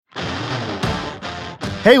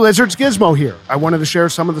Hey Lizards, Gizmo here. I wanted to share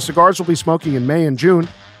some of the cigars we'll be smoking in May and June,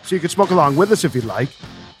 so you can smoke along with us if you'd like.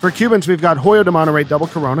 For Cubans, we've got Hoyo de Monterrey Double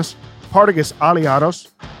Coronas, Partagas Aliados,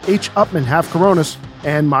 H. Upman Half Coronas,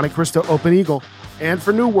 and Monte Cristo Open Eagle. And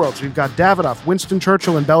for New Worlds, we've got Davidoff, Winston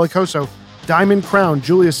Churchill, and Bellicoso, Diamond Crown,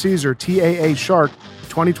 Julius Caesar, TAA Shark,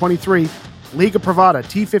 2023, Liga Privada,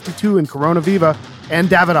 T52 in Corona Viva, and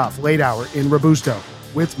Davidoff Late Hour in Robusto,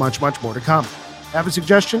 with much, much more to come. Have a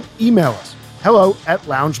suggestion? Email us.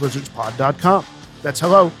 hello@loungelizardspod.com. That's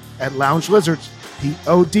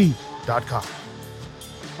hello@loungelizardspod.com.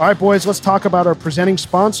 All right, boys, let's talk about our presenting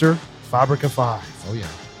sponsor, Fabrica 5. Oh, yeah.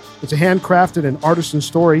 It's a handcrafted and artisan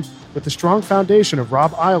story with the strong foundation of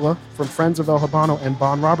Rob Isla from Friends of El Habano and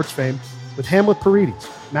Bon Roberts fame, with Hamlet Paredes,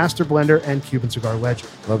 master blender and Cuban cigar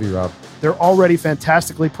legend. Love you, Rob. They're already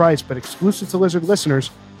fantastically priced, but exclusive to Lizard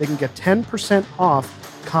listeners, they can get 10% off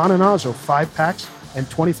Cananazo 5-packs and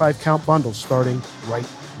 25-count bundles starting right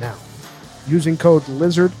now. Using code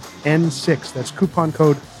LIZARDN6. That's coupon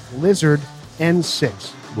code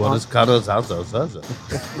LIZARDN6. What is Cananazo?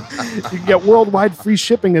 You can get worldwide free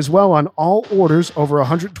shipping as well on all orders over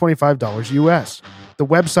 $125 US. The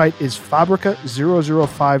website is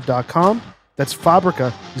Fabrica005.com. That's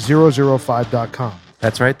Fabrica005.com.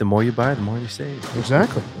 That's right. The more you buy, the more you save.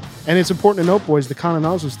 Exactly. And it's important to note, boys, the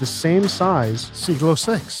Cananazo is the same size. Siglo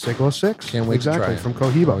 6. Siglo 6. Can't wait to try it. From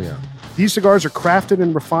Cohiba. Oh, yeah. These cigars are crafted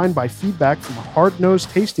and refined by feedback from a hard-nosed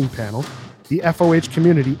tasting panel, the FOH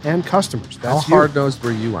community, and customers. How That's you. hard-nosed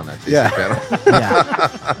were you on that tasting panel?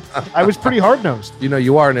 Yeah. I was pretty hard-nosed. You know,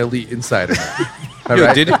 you are an elite insider. All Yo,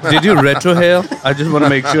 right? did you retrohale? I just want to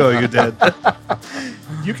make sure you did.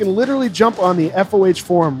 You can literally jump on the FOH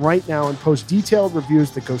forum right now and post detailed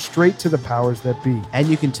reviews that go straight to the powers that be. And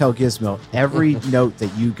you can tell Gizmo every note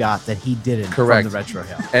that you got that he didn't Correct. from the retro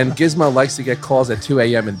hail. And Gizmo likes to get calls at 2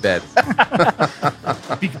 a.m. in bed.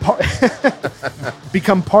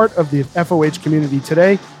 Become part of the FOH community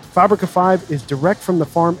today. Fabrica 5 is direct from the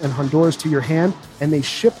farm in Honduras to your hand, and they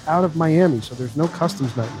ship out of Miami, so there's no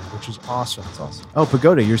customs nightmare, which is awesome. That's awesome. Oh,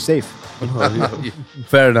 Pagoda, you're safe.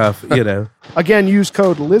 Fair enough, you know. Again, use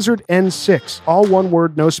code LIZARDN6, all one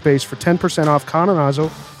word, no space, for 10% off Cananazo,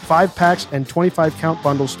 5-packs, and 25-count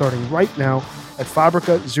bundles starting right now at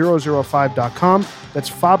Fabrica005.com. That's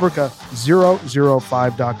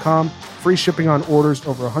Fabrica005.com. Free shipping on orders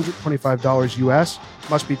over $125 US.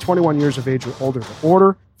 Must be 21 years of age or older to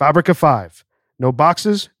order. Fabrica 5. No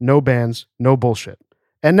boxes, no bands, no bullshit.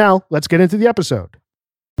 And now, let's get into the episode.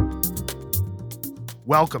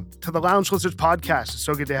 Welcome to the Lounge Lizards podcast. It's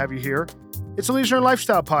so good to have you here. It's a leisure and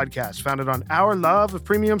lifestyle podcast founded on our love of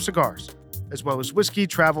premium cigars, as well as whiskey,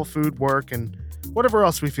 travel, food, work, and whatever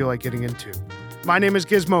else we feel like getting into. My name is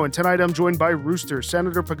Gizmo, and tonight I'm joined by Rooster,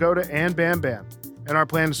 Senator Pagoda, and Bam Bam. And our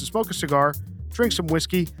plan is to smoke a cigar, drink some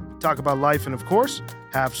whiskey, talk about life, and of course,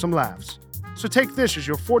 have some laughs. So take this as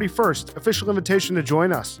your 41st official invitation to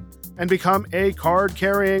join us and become a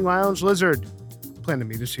card-carrying lounge lizard. Plan to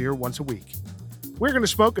meet us here once a week. We're going to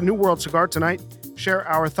smoke a New World cigar tonight, share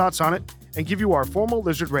our thoughts on it, and give you our formal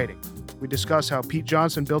lizard rating. We discuss how Pete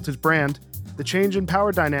Johnson built his brand, the change in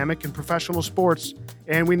power dynamic in professional sports,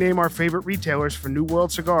 and we name our favorite retailers for New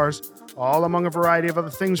World cigars, all among a variety of other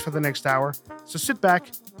things for the next hour. So sit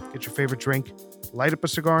back, get your favorite drink, light up a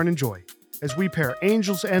cigar, and enjoy as we pair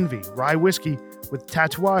Angel's Envy rye whiskey with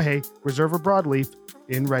Tatuaje Reserva Broadleaf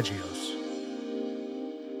in Regios.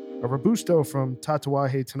 A Robusto from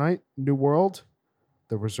Tatuaje tonight, New World,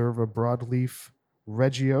 the Reserva Broadleaf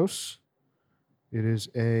Regios. It is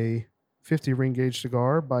a 50 ring gauge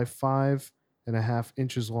cigar by 5.5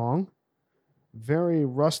 inches long. Very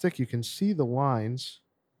rustic. You can see the lines.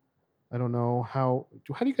 I don't know how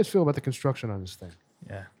do you guys feel about the construction on this thing?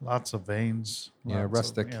 Yeah, lots of veins. Yeah,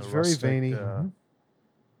 rustic. It's very veiny.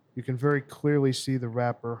 You can very clearly see the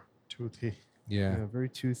wrapper. Toothy. Yeah. Very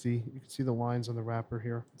toothy. You can see the lines on the wrapper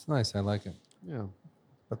here. It's nice. I like it. Yeah.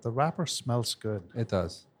 But the wrapper smells good. It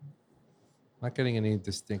does. Not getting any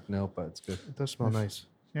distinct note, but it's good. It does smell nice.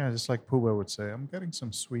 Yeah, just like Pooba would say, I'm getting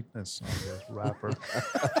some sweetness on this wrapper.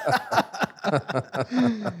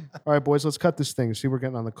 All right, boys, let's cut this thing. See, we're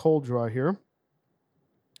getting on the cold draw here.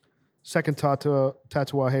 Second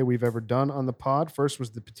Tatuaje we've ever done on the pod. First was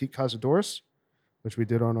the Petit Cazadores, which we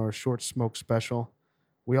did on our short smoke special.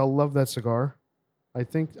 We all love that cigar. I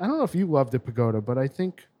don't know if you loved it, Pagoda, but I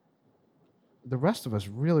think the rest of us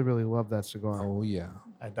really, really love that cigar. Oh, yeah.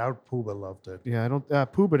 I doubt Pooba loved it. Yeah,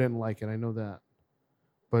 Pooba didn't like it. I know that.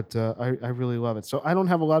 But I really love it. So I don't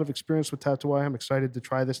have a lot of experience with Tatuaje. I'm excited to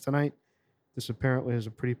try this tonight. This apparently is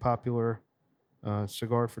a pretty popular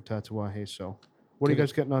cigar for Tatuaje. So what are you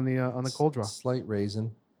guys getting on the cold draw? Slight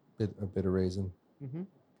raisin, a bit of raisin. Mm-hmm.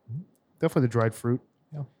 Definitely the dried fruit.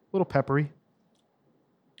 Yeah. A little peppery.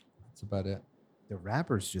 That's about it. The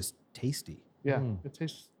wrapper's just tasty. Yeah. It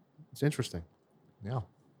tastes. It's interesting. Yeah. All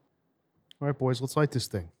right, boys. Let's light this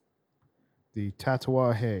thing. The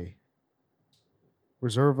Tatuaje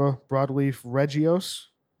Reserva Broadleaf Regios.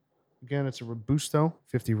 Again, it's a Robusto,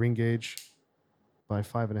 50 ring gauge by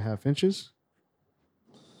 5.5 inches.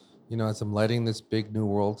 You know, as I'm lighting this big New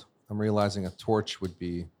World, I'm realizing a torch would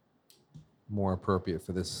be more appropriate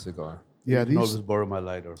for this cigar. Yeah, You can always borrow my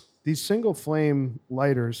lighter. these single flame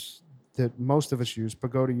lighters that most of us use,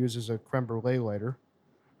 Pagoda uses a creme brulee lighter.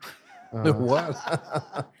 What?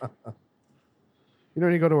 You know,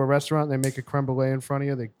 when you go to a restaurant and they make a creme brulee in front of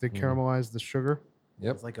you, they caramelize the sugar.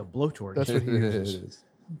 Yep. It's like a blowtorch. That's what he It uses. is.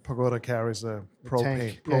 Pagoda carries a A propane.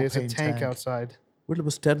 tank. Yeah, it's a propane tank outside. Well, it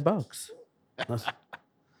was $10.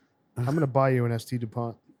 I'm going to buy you an ST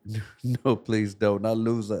DuPont. No, please don't. I'll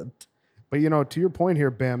lose it. But you know, to your point here,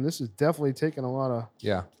 Bam, this is definitely taking a lot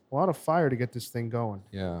of fire to get this thing going.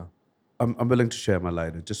 Yeah. I'm willing to share my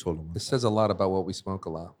lighter. Just hold on. This says a lot about what we smoke a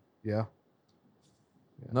lot. Yeah.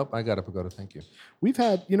 Nope, I got a Pagoda. Thank you. We've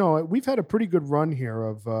had a pretty good run here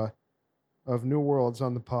of New Worlds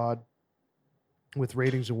on the pod with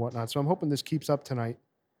ratings and whatnot. So I'm hoping this keeps up tonight,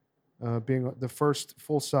 being the first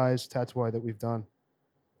full size Tatuaje that we've done.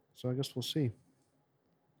 So I guess we'll see.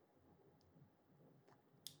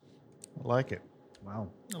 I like it. Wow.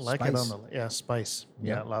 I like it on Spice. the spice.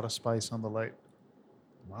 Yeah. Yeah, a lot of spice on the light.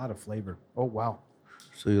 A lot of flavor. Oh wow,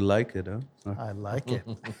 So you like it, huh? I like it.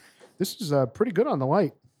 this is pretty good on the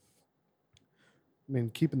light. I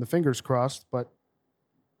mean, keeping the fingers crossed, but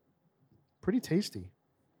pretty tasty.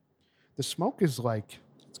 The smoke is like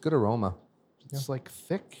It's good aroma. it's like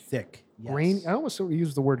thick, Thick. Yes. grainy. I almost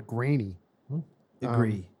use the word grainy.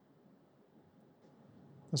 Agree.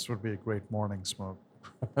 This would be a great morning smoke.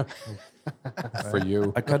 For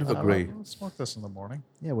you. I kind of agree. I'll smoke this in the morning.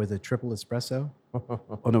 Yeah, with a triple espresso.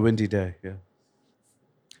 On a windy day, yeah.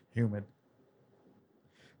 Humid.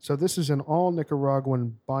 So this is an all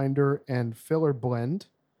Nicaraguan binder and filler blend,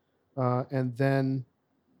 and then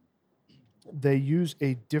they use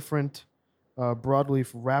a different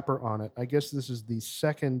broadleaf wrapper on it. I guess this is the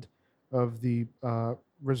second of the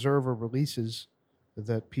Reserva releases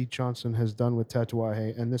that Pete Johnson has done with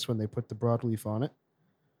Tatuaje, and this one they put the broadleaf on it.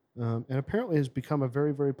 And apparently has become a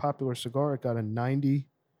very, very popular cigar. It got a 90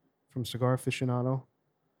 from Cigar Aficionado.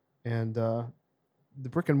 And the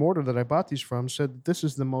brick and mortar that I bought these from said that this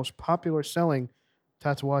is the most popular selling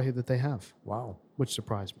Tatuaje that they have, Wow. which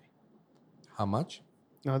surprised me. How much?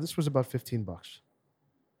 This was about $15.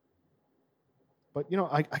 But, you know,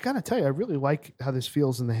 I got to tell you, I really like how this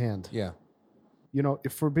feels in the hand. Yeah. You know,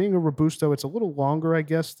 if for being a Robusto, it's a little longer, I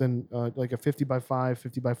guess, than like a 50 by 5,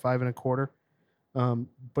 50 by 5.25.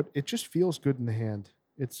 But it just feels good in the hand.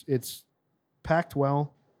 It's packed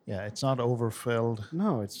well. Yeah, it's not overfilled.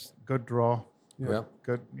 No, it's Good draw. Yeah.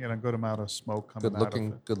 Good, good amount of smoke coming Good out of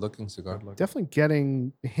looking. it. Good looking cigar. Good looking. definitely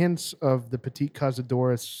getting hints of the Petit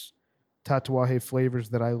Cazadores Tatuaje flavors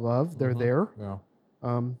that I love. They're there. Yeah.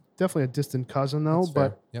 Definitely a distant cousin though, That's fair.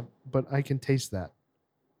 but Yep. but I can taste that.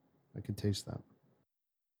 I can taste that.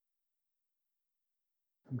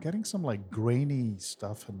 I'm getting some like grainy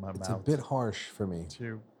stuff in my It's mouth. a bit harsh for me.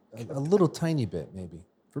 too. A little tiny bit, maybe.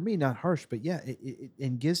 For me, not harsh, but yeah.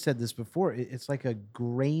 And Giz said this before. It's like a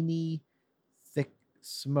grainy, thick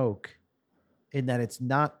smoke, in that it's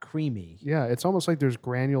not creamy. Yeah, it's almost like there's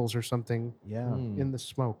granules or something Yeah. Mm. in the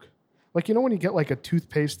smoke. Like, you know when you get like a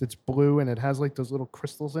toothpaste that's blue and it has like those little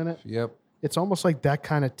crystals in it? Yep. It's almost like that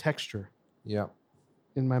kind of texture Yep.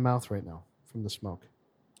 in my mouth right now from the smoke.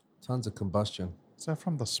 Tons of combustion. Is that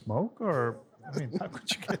from the smoke, or I mean, how could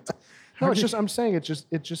you get? No, it's just I'm saying it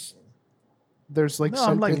just there's like No, I'm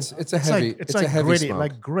something like It's a heavy. Like, it's like a heavy gritty, smoke.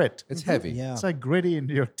 like grit. It's heavy. Yeah. It's like gritty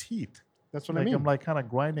into your teeth. that's what Like I mean. I'm like kind of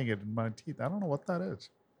grinding it in my teeth. I don't know what that is.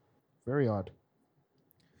 Very odd.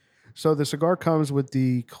 So the cigar comes with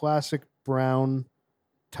the classic brown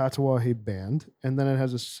Tatuaje band, and then it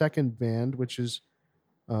has a second band, which is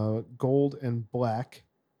gold and black,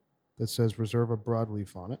 that says Reserva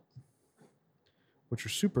Broadleaf on it, which are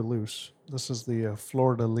super loose. This is the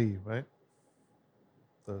fleur de lis, right?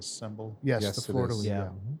 The symbol. Yes, Yes, the it fleur de is. lis. Yeah. Yeah,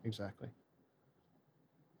 exactly.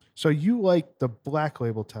 So you like the black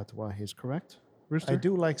label Tatuajes, correct, Rooster? I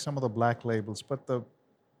do like some of the black labels, but the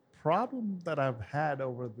problem that I've had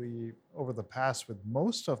over the past with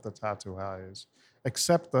most of the Tatuajes,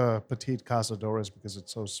 except the Petite Cazadores because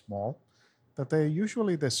it's so small, that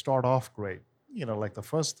they start off great. You know, like the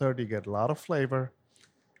first 30 get a lot of flavor,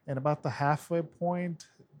 and about the halfway point,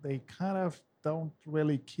 they kind of don't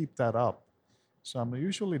really keep that up. So I'm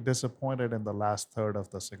usually disappointed in the last third of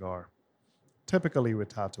the cigar. Typically with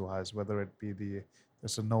Tatuajes, whether it be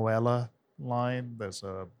there's a Noella line, there's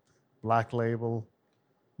a Black Label,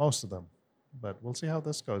 most of them. But we'll see how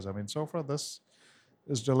this goes. I mean, so far this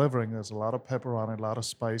is delivering. There's a lot of pepper on it, a lot of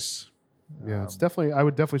spice. Yeah, it's definitely. I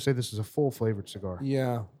would definitely say this is a full flavored cigar.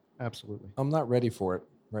 Yeah, Absolutely. I'm not ready for it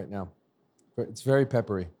right now. But it's very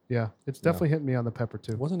peppery. Yeah, it's definitely hitting me on the pepper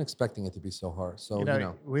too. Wasn't expecting it to be so hard. So,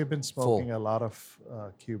 we've been smoking a lot of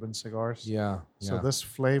Cuban cigars. yeah. So yeah. this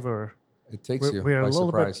flavor, It takes you we're by a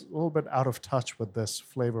surprise. little bit out of touch with this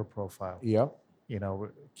flavor profile. Yep.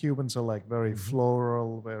 Cubans are like very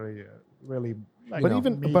floral, very really. Like, But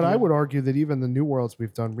but I medium. would argue that even the New Worlds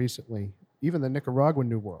we've done recently, even the Nicaraguan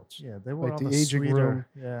New Worlds, Yeah, they were like on the aging sweeter. room,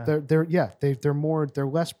 Yeah, they're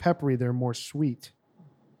less peppery, they're more sweet,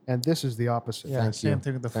 and this is the opposite. yeah. Thank Same you.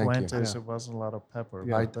 thing with the Thank you. Fuentes. Yeah. It wasn't a lot of pepper.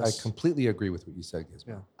 Yeah. but I this- completely agree with what you said,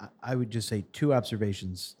 Gizmo. Yeah. I would just say 2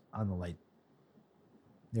 observations on the light.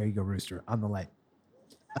 There you go, Rooster, on the light.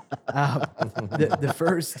 The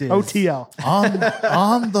first is OTL.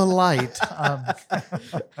 on the light.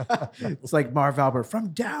 It's like Marv Albert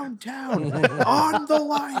from downtown on the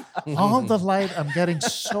light. On the light, I'm getting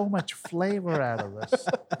so much flavor out of this.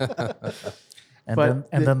 And But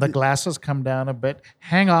then the glasses come down a bit.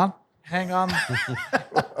 Hang on.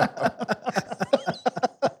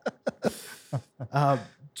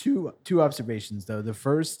 Two observations though. The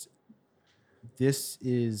first, this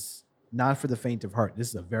is not for the faint of heart. This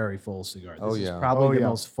is a very full cigar. This Oh, is yeah. probably Oh, the yeah.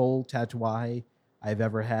 most full Tatuaje I've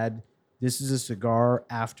ever had. This is a cigar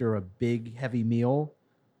after a big heavy meal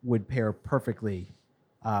would pair perfectly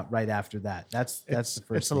right after that. That's the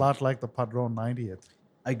first. It's a thing. lot like the Padron 90th.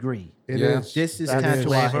 Agree. It Yeah. is. This is That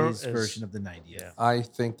flavor Tatuaje's is- version of the 90th. Yeah. I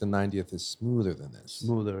think the 90th is smoother than this.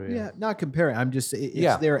 Smoother, Yeah, yeah. not comparing. I'm just it's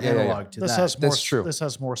Yeah, their yeah, yeah, yeah. analog to This that. has more. That's true. This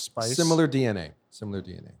has more spice. Similar DNA. Similar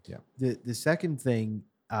DNA. Yeah. The second thing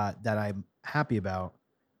that I'm happy about,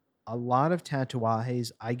 a lot of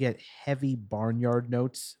Tatuajes, I get heavy barnyard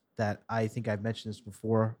notes that I think I've mentioned this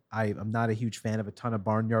before. I'm not a huge fan of a ton of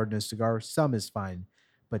barnyard in a cigar. Some is fine,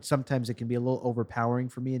 but sometimes it can be a little overpowering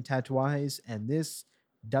for me in Tatuajes, and this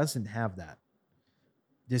doesn't have that.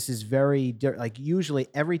 This is very like usually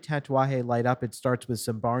every Tatuaje light up, it starts with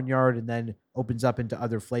some barnyard and then opens up into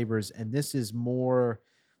other flavors, and this is more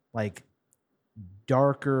like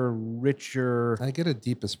darker, richer I get a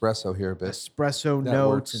deep espresso here a bit. espresso That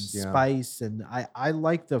notes works, and yeah. spice, and I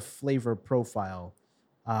like the flavor profile.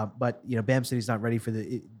 But Bam City's not ready for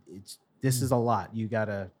it's this is a lot. You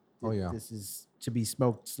gotta. Oh, yeah. This is to be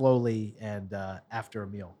smoked slowly and after a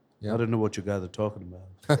meal. Yeah. I don't know what you guys are talking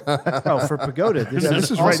about. Oh, for Pagoda, this Yeah, is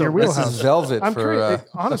this is right in your also- This wheelhouse. is velvet I'm for. curious.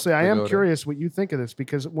 Honestly, I am Pagoda. curious what you think of this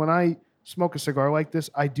because when I smoke a cigar like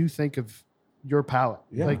this, I do think of your palate.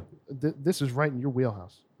 Yeah. Like this is right in your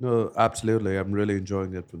wheelhouse. No, absolutely. I'm really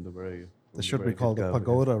enjoying it from the very. This should be called the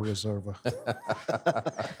Pagoda Reserva.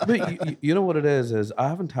 But you know what it is I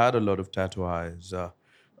haven't had a lot of Tatuajes.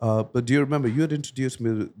 But do you remember you had introduced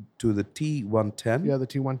me to the T110? Yeah, the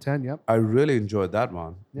T110. Yep. I really enjoyed that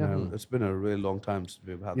one. Yeah. It's been a really long time since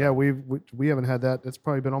we've had Yeah, that. we haven't had that. It's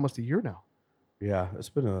probably been almost a year now. Yeah, it's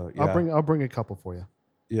been a. Yeah, I'll bring a couple for you.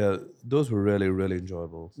 yeah, those were really, really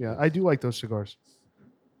enjoyable. Yeah, I do like those cigars.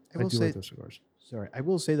 I I will do say, like those cigars. sorry, I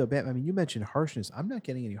will say though, Bam, I mean, you mentioned harshness. I'm not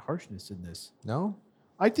getting any harshness in this. No?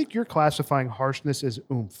 I think you're classifying harshness as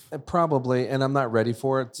oomph. Probably, and I'm not ready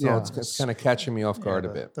for it, so Yeah. it's kind of catching me off guard a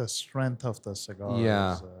the, bit. The strength of the cigar.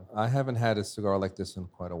 Yeah, is, I haven't had a cigar like this in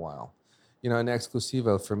quite a while. An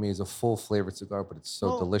Exclusiva for me is a full flavored cigar, but it's so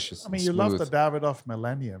well, delicious. I mean, and you love the smooth. Davidoff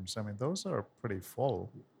Millenniums. I mean, those are pretty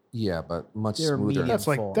full. Yeah, but much They're smoother. medium. That's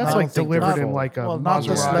like full. that's I don't like think they're delivered in full. like a Well, not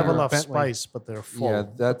this Maserati level or of Bentley. spice, but they're full. Yeah,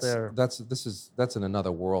 But they're- that's in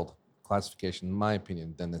another world classification, in my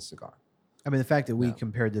opinion, than this cigar. I mean, the fact that we Yeah.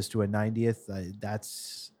 compared this to a 90th,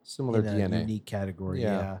 that's Similar in a DNA. unique category.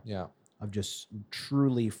 Yeah, yeah. Of just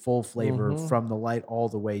truly full flavor Mhm. from the light all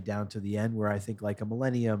the way down to the end, where I think like a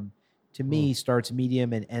Millennium to Mm. me starts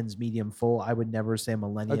medium and ends medium full. I would never say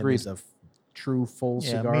Millennium Agreed. is a true full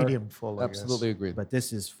yeah, cigar, medium full. I Absolutely guess. agreed. but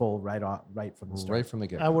this is full right from the start. Right from the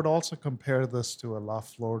get. I would also compare this to a La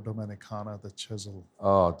Flor Dominicana, the chisel.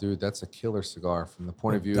 Oh, dude, that's a killer cigar from the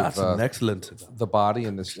point of view That's of an excellent cigar. the body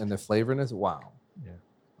and the flavor in it. Wow. Yeah.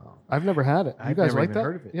 Oh, I've never had it. You I've guys never like even that?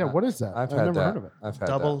 heard of it. Yeah. What is that? I've had never that. heard of it. I've had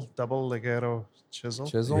Double Ligero chisel.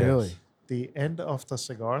 that. Chisel. Yeah. Really? The end of the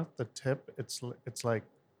cigar, the tip, it's like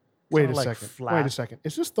Wait kinda a like second. flat. Wait a second.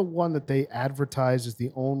 Is this the one that they advertise as the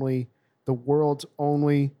world's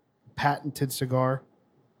only patented cigar?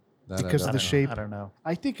 That I Because of don't the know. shape. I don't know.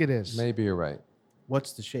 I think it is. Maybe you're right.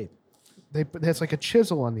 What's the shape? It's like a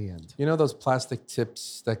chisel on the end. You know those plastic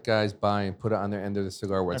tips that guys buy and put it on their end of the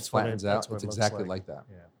cigar where it That's what flattens that's out? what It's it looks exactly like that.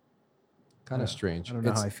 Yeah. Kind of Yeah. strange. I don't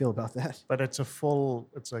know It's how I feel about that. But it's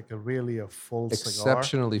like a really full cigar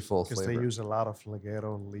exceptionally full because flavor. they use a lot of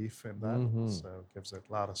ligero leaf in that, Mhm. so it gives it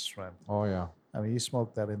a lot of strength. Oh yeah. I mean, you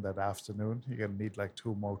smoke that in that afternoon, you're gonna need like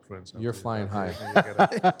 2 Motrins. You're flying high. You get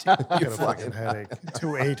a You're fucking flying headache.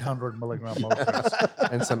 2 800 milligram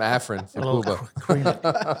Motrins. and some Afrin for A little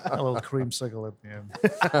Cuba. a little creamsicle at the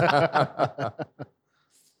end.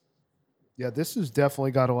 Yeah, this has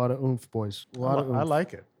definitely got a lot of oomph, boys. A lot of oomph. I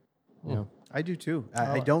like it. Yeah. I do too.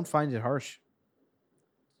 I don't find it harsh.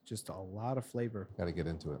 Just a lot of flavor. Got to get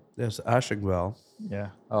into it. There's ashing well. Yeah.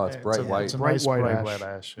 Oh, it's bright white. It's a Bright nice white bright ash. white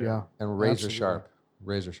ash. Yeah. And razor Absolutely. sharp.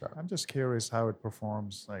 Razor sharp. I'm just curious how it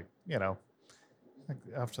performs, like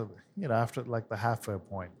after like the halfway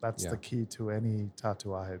point. That's Yeah. the key to any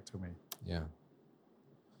tatuaje to me. Yeah.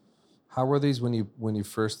 How were these when you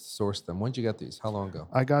first sourced them? When did you get these? How long ago?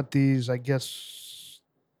 I got these, I guess,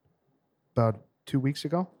 about 2 weeks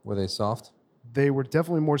ago. Were they soft? They were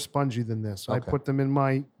definitely more spongy than this. I Okay. put them in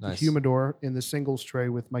my Nice. humidor in the singles tray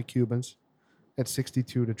with my Cubans at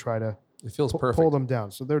 62 to try to It feels perfect. pull them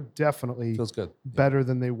down. So they're definitely Feels good. better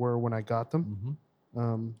than they were when I got them.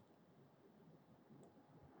 Mm-hmm.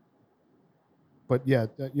 But yeah,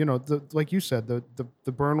 like you said,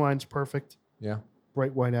 the burn line's perfect. Yeah.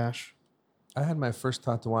 Bright white ash. I had my first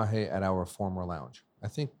tatuaje at our former lounge. I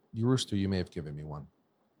think Rooster, you may have given me one.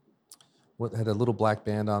 What had a little black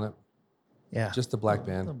band on it? Yeah. Just a black The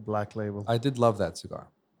band. black label. I did love that cigar.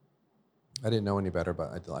 I didn't know any better, but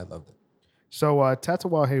I loved it. So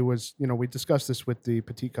Tatuaje was, we discussed this with the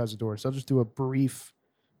Petit Cazadores. I'll just do a brief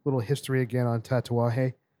little history again on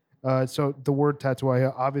Tatuaje. So the word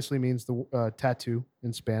Tatuaje obviously means the tattoo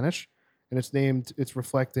in Spanish, and it's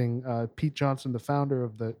reflecting Pete Johnson, the founder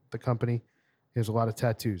of the company. He has a lot of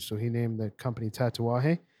tattoos, so he named the company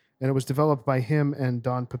Tatuaje, and it was developed by him and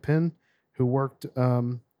Don Pepin, who worked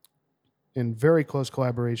in very close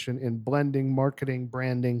collaboration in blending, marketing,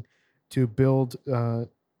 branding to build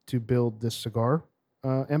this cigar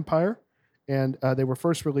empire. And they were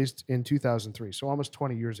first released in 2003, so almost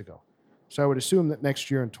 20 years ago. So I would assume that next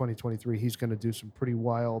year in 2023, he's going to do some pretty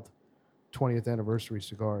wild 20th anniversary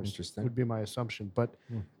cigars. Interesting. Would be my assumption. But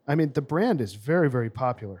I mean, the brand is very, very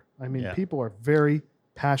popular. I mean, Yeah. people are very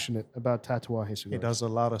passionate about Tatuaje cigars. He does a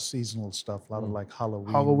lot of seasonal stuff, a lot of like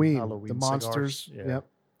Halloween. Halloween, the cigars. monsters. Yeah. Yep.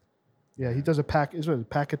 Yeah, he does a pack. Is it a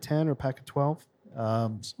pack of 10 or a pack of 12?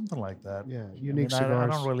 Something like that. Yeah, I unique mean, I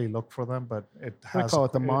cigars. don't really look for them, but it I has. call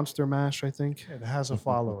it the Monster Mash, I think. It has a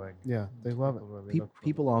following. Yeah, they love it. People really look for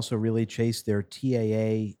People also really chase their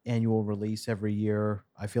TAA annual release every year.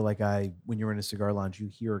 I feel like when you're in a cigar lounge, you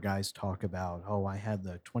hear guys talk about, oh, I had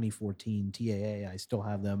the 2014 TAA. I still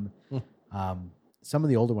have them. Some of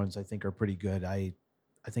the older ones I think are pretty good. I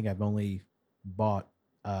think I've only bought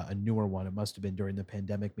a newer one. It must have been during the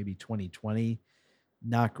pandemic, maybe 2020.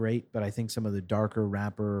 Not great, but I think some of the darker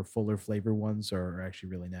wrapper, fuller flavor ones are actually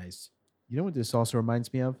really nice. You know what this also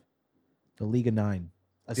reminds me of? The Liga 9.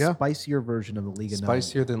 A Yeah. spicier version of the Liga 9.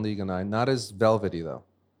 Spicier than Liga 9. Not as velvety, though.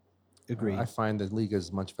 Agree. I find that Liga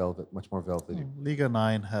is much more velvety. Liga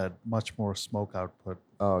 9 had much more smoke output.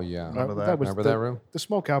 Oh, yeah. Remember that? Remember that room? The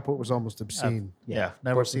smoke output was almost obscene. Yeah,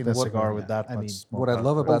 never But seen the a what- cigar with that I much mean, smoke. What I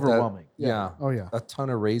love output. about that, Overwhelming. yeah, Oh, yeah. a ton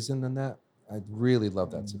of raisin in that. I really love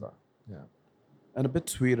that cigar. Yeah. And a bit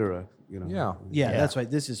sweeter, Yeah. yeah, Yeah. that's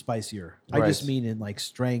right. This is spicier. I just Right. mean in like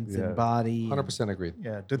strength Yeah. and body. 100% agreed.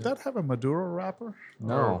 Yeah, did that have a Maduro wrapper?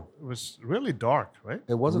 No. Or it was really dark, right?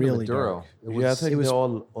 It wasn't Really a Maduro. dark. It was, Yeah, I think it was- they're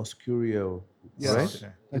all Oscurio, Yes. right?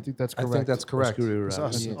 Okay. I think that's I correct. think that's correct. Oscurio Because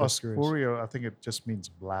wrappers. Yeah, that's curious. Oscurio, I think it just means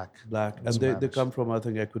black. Black. And It's they Spanish. come from, I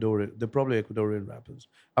think, Ecuadorian. They're probably Ecuadorian wrappers.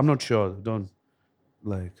 I'm not sure. Don't,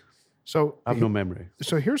 like, So I have no memory.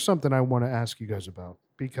 So here's something I want to ask you guys about,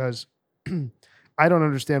 because I don't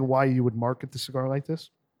understand why you would market the cigar like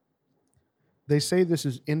this. They say this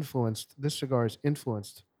cigar is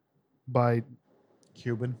influenced by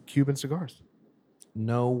Cuban. Cuban cigars.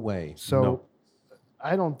 No way. So No.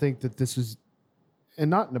 I don't think that this is,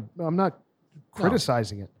 and I'm not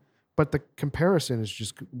criticizing it, but the comparison is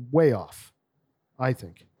just way off, I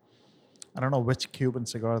think. I don't know which Cuban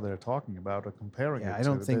cigar they're talking about or comparing Yeah, it I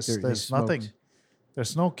don't to. think there's they nothing. smoked.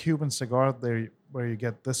 There's no Cuban cigar there where you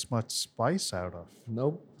get this much spice out of.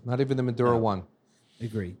 Nope. Not even the Maduro one.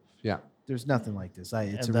 Agree. Yeah. There's nothing like this.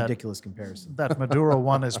 It's And a that- ridiculous comparison. That Maduro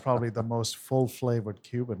one is probably the most full flavored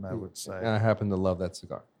Cuban, I would say. And I happen to love that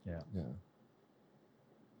cigar. Yeah. Yeah.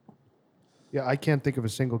 Yeah, I can't think of a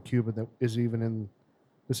single Cuban that is even in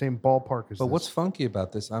the same ballpark as But this. what's funky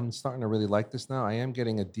about this? I'm starting to really like this now. I am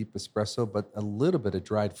getting a deep espresso, but a little bit of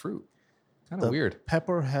dried fruit. Kind of The weird.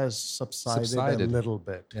 pepper has subsided a little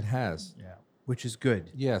bit. It has. Yeah. which is good.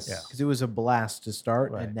 Yes. Yeah. Because it was a blast to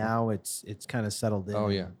start, Right. and now it's kind of settled in Oh,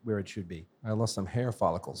 yeah. where it should be. I lost some hair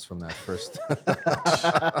follicles from that first.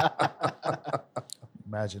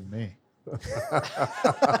 Imagine me. Are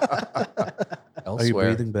you Elsewhere.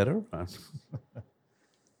 breathing better?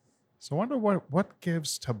 So I wonder what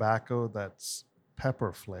gives tobacco that's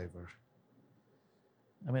pepper flavor.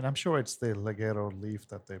 I mean, I'm sure it's the Ligero leaf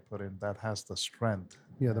that they put in that has the strength.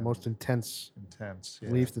 Yeah, the and most intense intense yeah.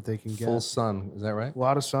 leaf that they can get. Full sun. Is that right? A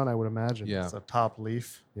lot of sun, I would imagine. Yeah. It's a top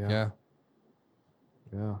leaf. Yeah. Yeah.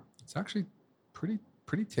 Yeah. It's actually pretty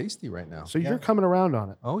tasty right now. So you're coming around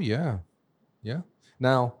on it. Oh yeah. Yeah.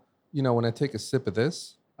 Now, when I take a sip of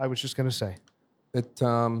this, I was just going to say. it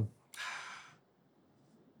I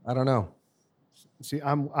don't know. See,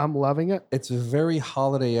 I'm loving it. It's a very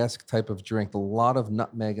holiday-esque type of drink. A lot of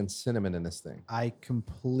nutmeg and cinnamon in this thing. I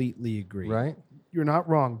completely agree. Right? You're not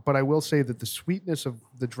wrong, but I will say that the sweetness of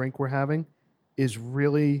the drink we're having is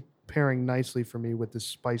really pairing nicely for me with this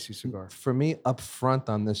spicy cigar. For me, up front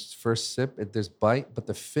on this first sip, there's bite, but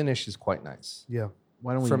the finish is quite nice. Yeah.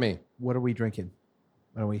 Why don't we? For me. What are we drinking?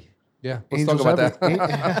 Why don't we? Yeah. Let's Angel's talk about Envy.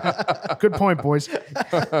 that. Good point, boys.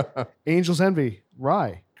 Angel's Envy,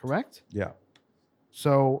 rye, correct? Yeah.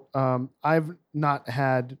 So I've not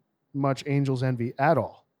had much Angel's Envy at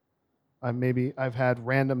all. I've had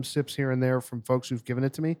random sips here and there from folks who've given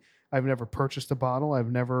it to me. I've never purchased a bottle.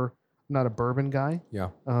 I'm not a bourbon guy. Yeah.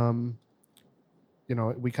 I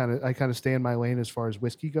kind of stay in my lane as far as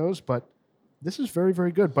whiskey goes, but this is very,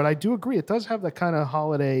 very good. But I do agree, it does have that kind of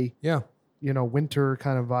holiday, Yeah. Winter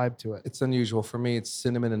kind of vibe to it. It's unusual. For me, it's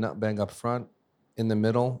cinnamon and nutmeg up front. In the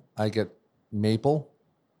middle, I get maple.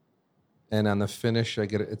 And on the finish, I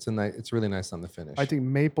get it. It's really nice on the finish. I think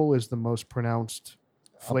maple is the most pronounced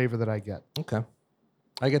flavor that I get. Okay.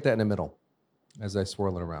 I get that in the middle as I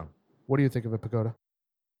swirl it around. What do you think of it, Pagoda?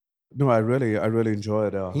 No, I really enjoy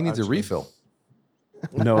it. He needs a refill.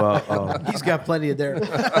 No, He's got plenty of there.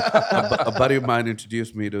 a buddy of mine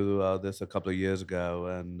introduced me to this a couple of years ago,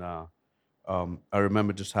 and I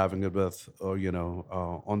remember just having it with,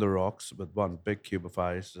 on the rocks with one big cube of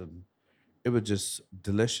ice, and it was just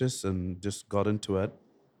delicious, and just got into it.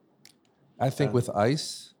 I think with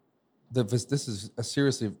ice, this is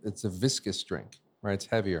it's a viscous drink, right? It's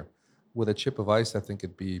heavier. With a chip of ice, I think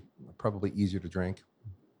it'd be probably easier to drink.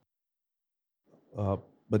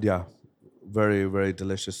 But yeah, very, very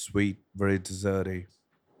delicious, sweet, very desserty.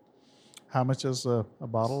 How much is a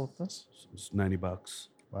bottle of this? It's $90.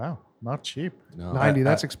 Wow, not cheap. No. 90,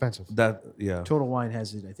 that's expensive. Yeah. Total Wine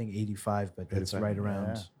has it, I think, 85, but that's 85, right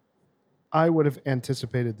around. yeah. I would have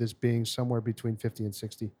anticipated this being somewhere between 50 and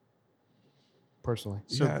 60, personally.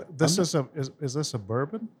 So Yeah, this is this a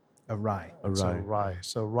bourbon? A rye. It's a Rye. rye.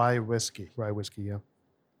 So rye whiskey. Rye whiskey, yeah.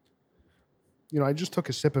 I just took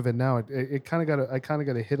a sip of it now. I kind of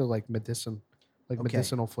got a hit of like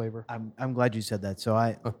medicinal flavor. I'm glad you said that. So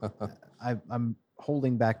I'm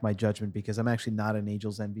holding back my judgment because I'm actually not an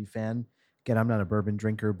Angel's Envy fan. Again, I'm not a bourbon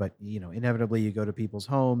drinker, but inevitably you go to people's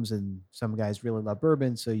homes and some guys really love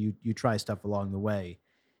bourbon, so you try stuff along the way.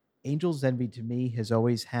 Angel's Envy to me has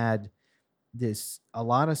always had a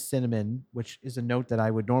lot of cinnamon, which is a note that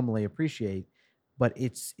I would normally appreciate, but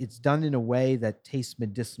it's done in a way that tastes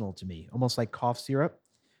medicinal to me, almost like cough syrup.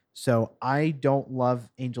 So I don't love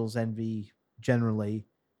Angel's Envy generally.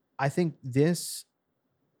 I think this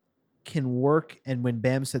can work. And when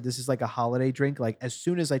Bam said this is like a holiday drink, like as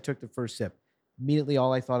soon as I took the first sip, immediately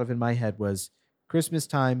all I thought of in my head was Christmas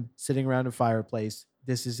time, sitting around a fireplace.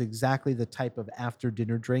 This is exactly the type of after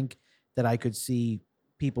dinner drink that I could see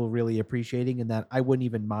people really appreciating and that I wouldn't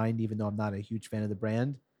even mind, even though I'm not a huge fan of the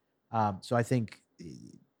brand. So I think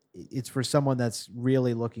it's for someone that's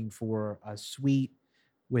really looking for a sweet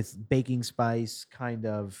with baking spice kind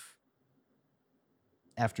of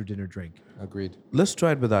after dinner drink. Agreed. Let's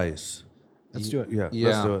try it with ice. Let's do it. Yeah, Yeah.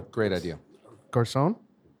 let's do it. Great idea. Garçon?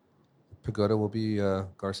 Pagoda will be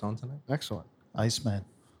garçon tonight. Excellent. Iceman.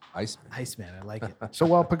 Ice. Iceman, I like it. So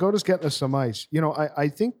while Pagoda's getting us some ice, I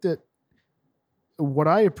think that what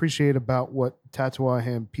I appreciate about what Tatuaje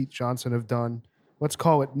and Pete Johnson have done, let's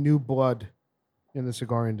call it new blood in the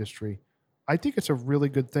cigar industry. I think it's a really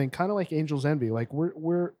good thing, kind of like Angel's Envy. Like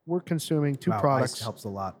we're consuming two Wow, products. ice helps a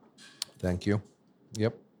lot. Thank you.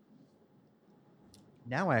 Yep.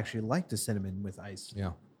 Now I actually like the cinnamon with ice.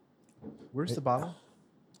 Yeah. Where's the bottle?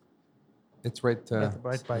 It's right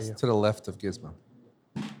right by it's you. to the left of Gizmo.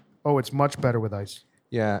 Oh, it's much better with ice.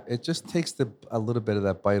 Yeah, it just takes a little bit of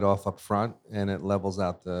that bite off up front, and it levels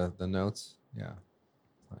out the notes. Yeah,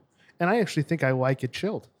 And I actually think I like it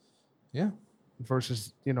chilled yeah.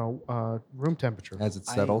 versus room temperature. As it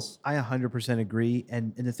settles, I 100% agree.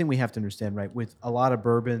 And the thing we have to understand, right, with a lot of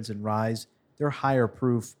bourbons and ryes, they're higher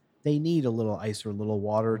proof. They need a little ice or a little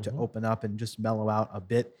water to open up and just mellow out a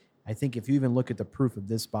bit. I think if you even look at the proof of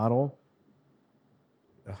this bottle,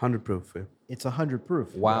 100 proof. Yeah. it's 100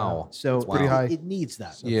 proof. wow. So pretty high. it needs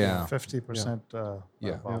that. Yeah. 50%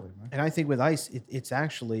 Yeah. volume. Right? And I think with ice, it's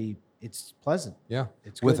actually it's pleasant. Yeah.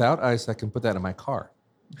 It's good. Without ice, I can put that in my car.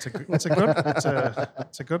 It's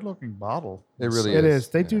a good looking bottle. It really It is. is.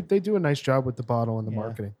 They Yeah. do a nice job with the bottle and the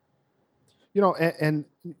marketing. And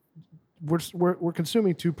we're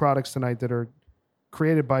consuming two products tonight that are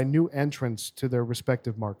created by new entrants to their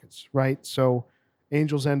respective markets, right? So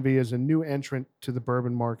Angel's Envy is a new entrant to the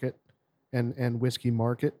bourbon market and whiskey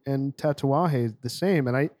market, and Tatuaje is the same.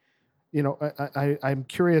 And I'm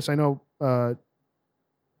curious. I know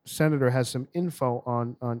Senator has some info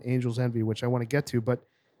on Angel's Envy, which I want to get to, but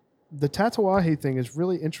the Tatuaje thing is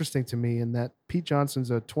really interesting to me in that Pete Johnson's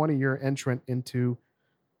a 20-year entrant into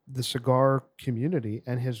the cigar community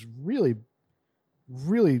and has really,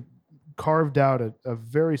 really carved out a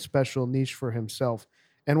very special niche for himself.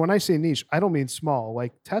 And when I say niche, I don't mean small.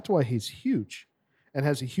 Like Tatuaje is huge and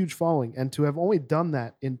has a huge following. And to have only done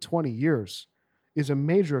that in 20 years is a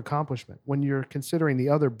major accomplishment when you're considering the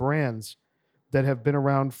other brands that have been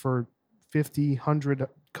around for 50, 100, a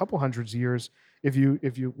couple hundreds of years. If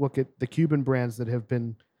you look at the Cuban brands that have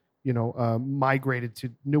been, migrated to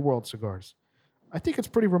New World cigars, I think it's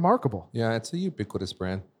pretty remarkable. Yeah, it's a ubiquitous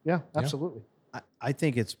brand. Yeah, absolutely. I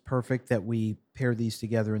think it's perfect that we pair these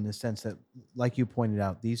together in the sense that, like you pointed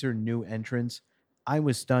out, these are new entrants. I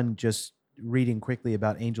was stunned just reading quickly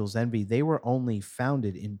about Angel's Envy. They were only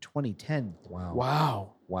founded in 2010.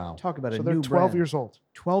 Wow. Wow. Talk about So a they're new 12 brand. years old.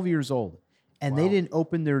 12 years old. And they didn't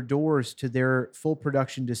open their doors to their full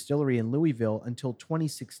production distillery in Louisville until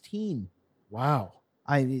 2016. Wow.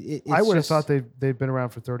 It's I would have just- thought they've been around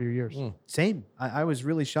for 30 years. Same. I was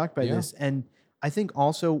really shocked by Yeah. this. And I think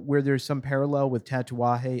also where there's some parallel with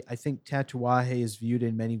Tatuaje, I think Tatuaje is viewed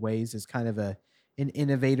in many ways as kind of an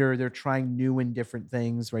innovator. They're trying new and different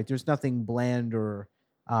things, right? There's nothing bland or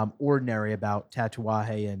ordinary about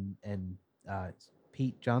Tatuaje and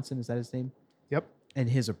Pete Johnson. Is that his name? Yep. And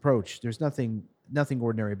his approach. There's nothing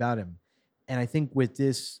ordinary about him. And I think with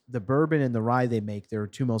this, the bourbon and the rye they make, their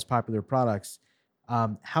two most popular products,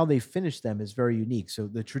 how they finish them is very unique. So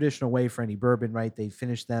the traditional way for any bourbon, right? They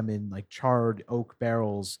finish them in like charred oak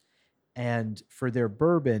barrels. And for their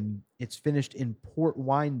bourbon, it's finished in port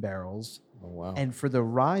wine barrels. Oh, wow. And for the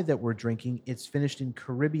rye that we're drinking, it's finished in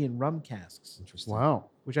Caribbean rum casks, Interesting. Wow.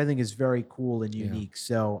 which I think is very cool and unique.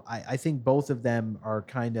 So I think both of them are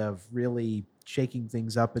kind of really shaking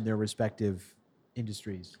things up in their respective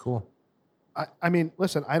industries. Cool. I mean,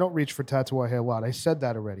 listen, I don't reach for Tatuaje a lot. I said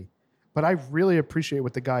that already. But I really appreciate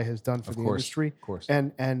what the guy has done for Of the course. industry Of course.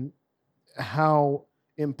 and how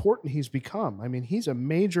important he's become. I mean, he's a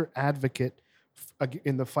major advocate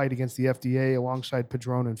in the fight against the FDA alongside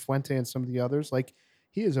Padron and Fuente and some of the others. Like,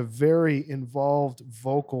 he is a very involved,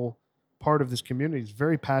 vocal part of this community. He's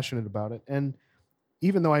very passionate about it. And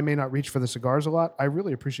even though I may not reach for the cigars a lot, I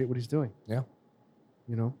really appreciate what he's doing. Yeah.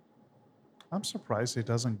 You know? I'm surprised he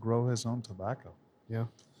doesn't grow his own tobacco. Yeah.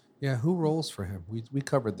 Yeah. Who rolls for him? We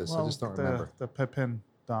covered this. I just don't remember. The Pepin,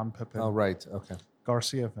 Don Pepin, Oh, right. Okay.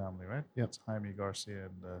 Garcia family, right? Yep. It's Jaime Garcia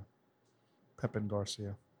and Pepin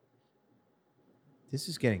Garcia. This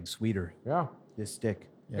is getting sweeter, Yeah. this stick,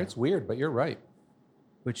 Yeah. It's weird, but you're right.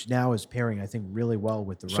 which now is pairing, I think, really well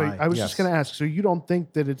with the So rye. I was Yes. just going to ask, so you don't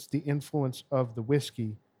think that it's the influence of the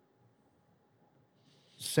whiskey?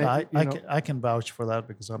 I can vouch for that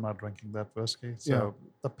because I'm not drinking that whiskey. So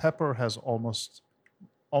the pepper has almost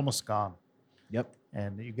gone. Yep.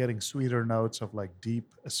 And you're getting sweeter notes of like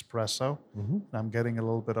deep espresso. Mm-hmm. And I'm getting a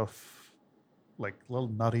little bit of like little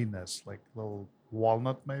nuttiness, like little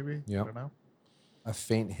walnut maybe. Yep. I don't know. A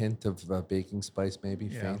faint hint of baking spice, maybe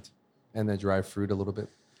Yeah. faint, and the dry fruit a little bit.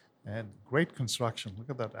 And great construction. Look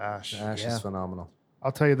at that ash. The ash Yeah. is phenomenal.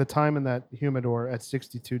 I'll tell you, the time in that humidor at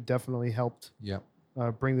 62 definitely helped Yep.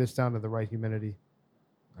 bring this down to the right humidity,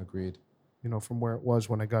 Agreed. from where it was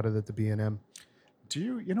when I got it at the B&M.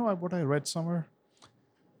 Do you know what I read somewhere?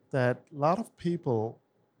 That a lot of people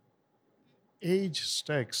age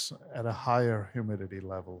sticks at a higher humidity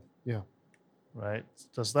level. Yeah. Right?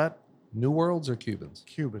 Does that New Worlds or Cubans?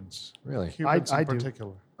 Cubans? Really? Cubans I in do.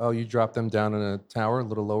 particular. Oh, you drop them down in a tower a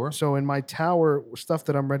little lower? So in my tower, stuff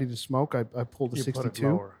that I'm ready to smoke, I pull the You put it 62.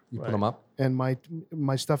 lower. You put them up. And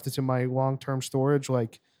my stuff that's in my long-term storage,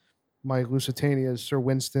 like my Lusitanias, Sir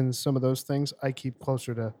Winston's, some of those things, I keep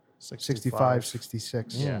closer to 65,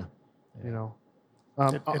 66. Yeah. You know,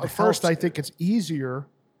 It at first, helps. I think it's easier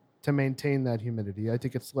to maintain that humidity. I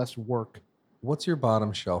think it's less work. What's your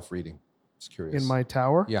bottom shelf reading? Just curious. In my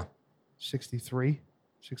tower, Yeah. 63,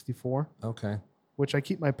 64, Okay. which I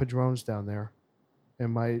keep my Padrones down there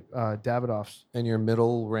and my Davidoffs, And your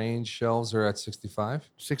middle range shelves are at 65?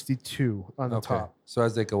 62 on the Okay. top. So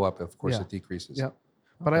as they go up, of course, Yeah. it decreases. Yep.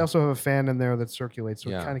 But I also have a fan in there that circulates,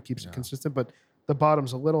 so Yeah, it kind of keeps yeah. it consistent. But the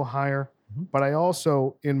bottom's a little higher. Mhm. But I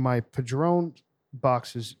also, in my Padron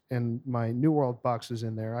boxes and my New World boxes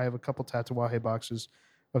in there, I have a couple Tatuaje boxes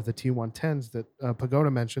of the T110s that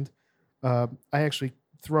Pagoda mentioned. I actually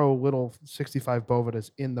throw little 65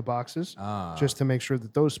 Bovedas in the boxes just to make sure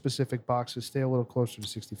that those specific boxes stay a little closer to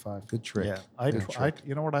 65. Good trick. Yeah, Good trick.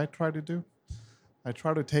 you know what I try to do? I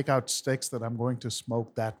try to take out sticks that I'm going to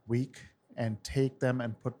smoke that week and take them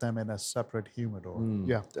and put them in a separate humidor.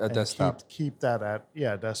 Yeah. A And desktop. Keep that at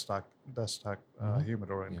desktop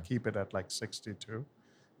humidor and Yeah. keep it at like 62,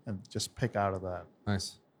 and just pick out of that.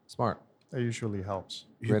 Nice. Smart. That usually helps.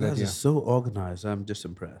 You Great guys idea. are so organized. I'm just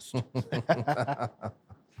impressed.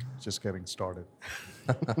 Just getting started.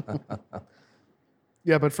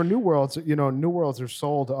 Yeah, but for New Worlds, New Worlds are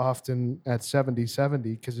sold often at 70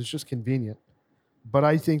 because it's just convenient. But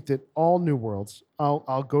I think that all New Worlds,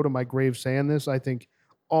 I'll go to my grave saying this, I think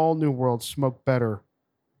all New Worlds smoke better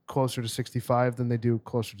closer to 65 than they do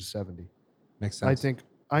closer to 70. Makes sense.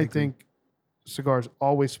 I think cigars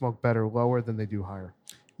always smoke better lower than they do higher.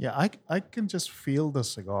 Yeah, I can just feel the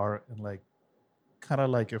cigar and like, kind of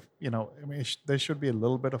like if I mean, there should be a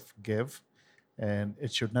little bit of give, and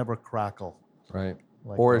it should never crackle. Right.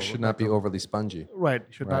 Like Or the- it should not like be the- overly spongy. Right.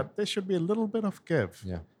 Should Right. not. There should be a little bit of give.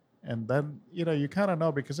 Yeah. And then you kind of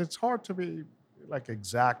know, because it's hard to be like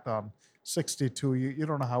exact on 62. You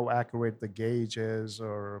don't know how accurate the gauge is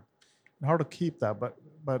or how to keep that.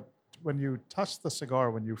 But when you touch the cigar,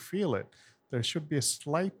 when you feel it, there should be a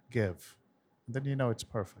slight give. And then you know it's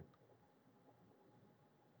perfect.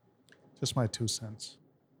 Just my 2 cents.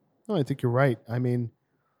 No, I think you're right. I mean,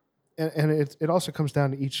 and it also comes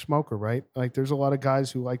down to each smoker, right? Like there's a lot of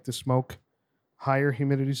guys who like to smoke higher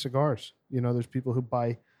humidity cigars. There's people who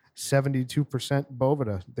buy 72%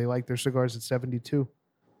 Boveda. They like their cigars at 72.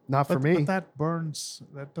 Not for me. But that burns.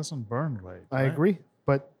 That doesn't burn right. I right? agree,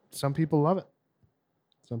 but some people love it.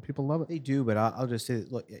 Some people love it. They do, but I'll just say,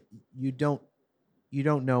 look, you don't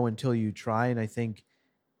know until you try. And I think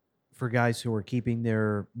for guys who are keeping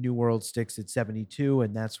their New World sticks at 72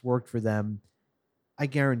 and that's worked for them, I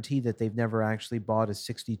guarantee that they've never actually bought a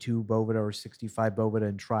 62 Boveda or 65 Boveda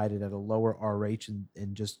and tried it at a lower RH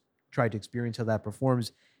and just tried to experience how that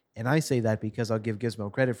performs. And I say that because I'll give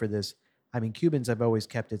Gizmo credit for this. I mean, Cubans I've always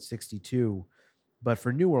kept at 62, but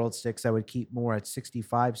for New World sticks, I would keep more at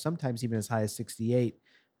 65, sometimes even as high as 68,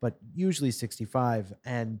 but usually 65.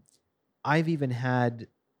 And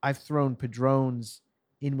I've thrown Padrones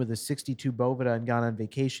in with a 62 Boveda and gone on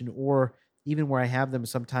vacation, or even where I have them,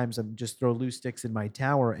 sometimes I'm just throw loose sticks in my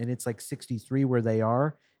tower and it's like 63 where they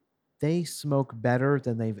are. They smoke better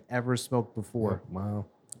than they've ever smoked before. Yeah. Wow.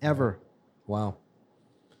 Ever. Wow.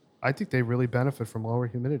 I think they really benefit from lower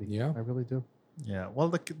humidity. Yeah. I really do. Yeah. Well,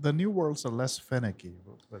 the New Worlds are less finicky.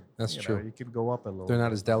 But That's you true. know, you can go up a little. They're not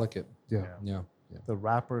bit. as delicate. Yeah. Yeah. The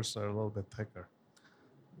wrappers are a little bit thicker.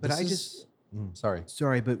 But Sorry.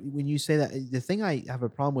 Sorry, but when you say that, the thing I have a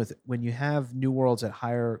problem with when you have New Worlds at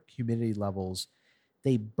higher humidity levels,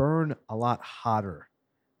 they burn a lot hotter.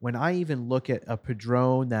 When I even look at a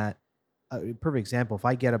Padron that, perfect example, if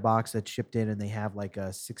I get a box that's shipped in and they have like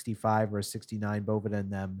a 65 or a 69 Boveda in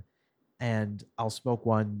them, and I'll smoke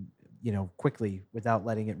one, quickly without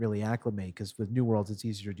letting it really acclimate, because with New Worlds, it's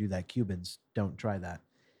easier to do that. Cubans don't try that.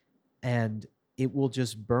 And it will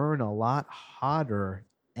just burn a lot hotter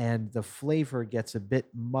and the flavor gets a bit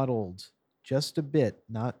muddled, just a bit.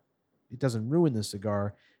 It doesn't ruin the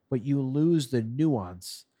cigar, but you lose the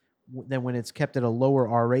nuance. Then when it's kept at a lower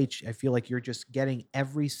RH, I feel like you're just getting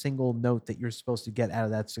every single note that you're supposed to get out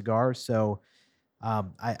of that cigar. So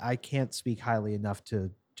I can't speak highly enough to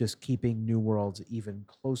just keeping New Worlds even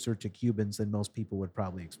closer to Cubans than most people would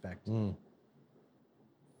probably expect. And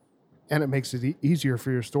it makes it easier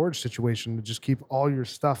for your storage situation to just keep all your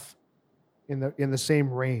stuff in the same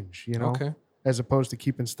range, Okay. as opposed to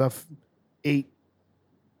keeping stuff 8,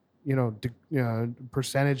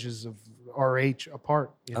 percentages of RH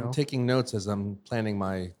apart. I'm taking notes as I'm planning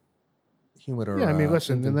my humidor. Yeah, I mean,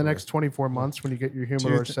 listen, in the inventory. next 24 months when you get your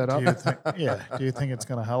humidor set up, Do you think it's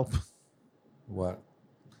going to help? What?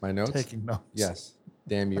 My notes? Taking notes. Yes.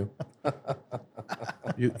 Damn you.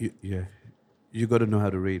 Yeah. You got to know how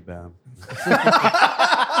to read, Bam.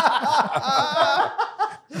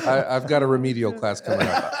 I've got a remedial class coming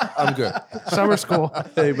up. I'm good. Summer school.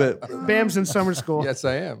 Hey, but Bam's in summer school. Yes,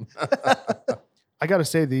 I am. I got to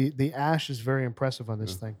say, the ash is very impressive on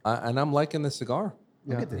this thing. And I'm liking the cigar.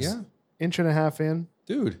 Look at this. Yeah, Inch and a half in.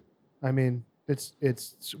 dude. I mean,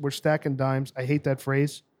 we're stacking dimes. I hate that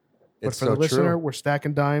phrase. But It's for so the listener, true. we're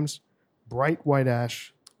stacking dimes. Bright white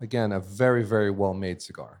ash. Again, a very, very well-made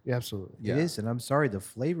cigar. Yeah, absolutely. Yeah. It is, and I'm sorry, the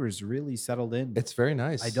flavor's really settled in. It's very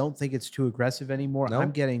nice. I don't think it's too aggressive anymore. No. I'm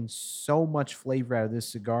getting so much flavor out of this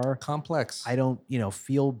cigar. complex. I don't,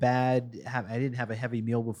 feel bad. I didn't have a heavy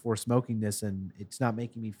meal before smoking this, and it's not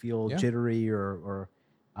making me feel Yeah. jittery or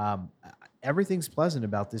everything's pleasant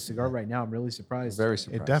about this cigar right now. I'm really surprised. Very It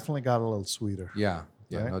surprised. definitely got a little sweeter. Yeah,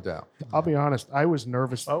 Right? no doubt. I'll be honest. I was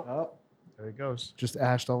nervous. Oh, there it goes. Just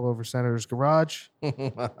ashed all over Senator's garage.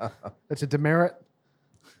 That's a demerit.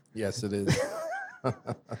 Yes, it is.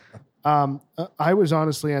 I was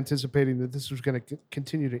honestly anticipating that this was going to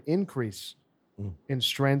continue to increase in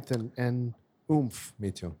strength and oomph, Me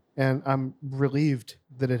too. and I'm relieved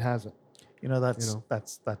that it hasn't.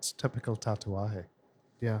 That's typical Tatuaje.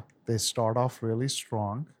 Yeah, They start off really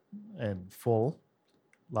strong and full,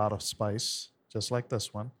 lot of spice, just like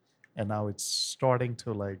this one, and now it's starting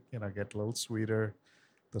to get a little sweeter.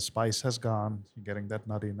 The spice has gone. You're getting that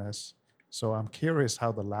nuttiness. So I'm curious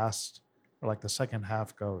how the second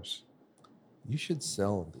half goes. You should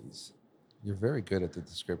sell these. You're very good at the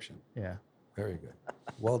description. Yeah. Very good.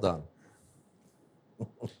 Well done.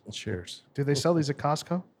 Cheers. do they sell these at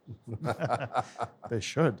Costco? They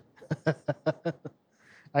should.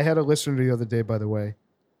 I had a listener the other day, by the way,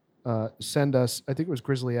 send us. I think it was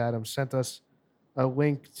Grizzly Adams sent us a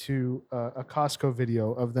link to a Costco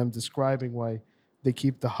video of them describing why they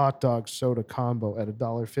keep the hot dog soda combo at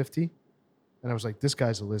 $1.50, and I was like, "This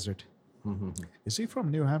guy's a lizard." Is he from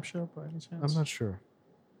New Hampshire by any chance? I'm not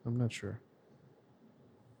sure.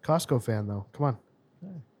 Costco fan though. Come on.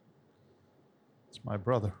 It's my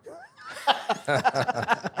brother.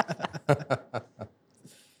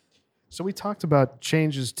 So we talked about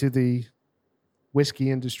changes to the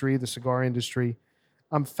whiskey industry, the cigar industry.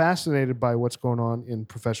 I'm fascinated by what's going on in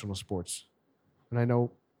professional sports. And I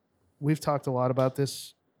know we've talked a lot about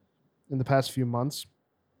this in the past few months,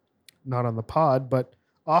 not on the pod, but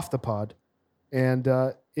off the pod. And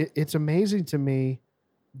it's amazing to me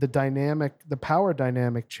the power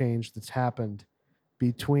dynamic change that's happened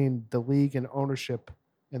between the league and ownership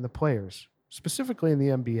and the players, specifically in the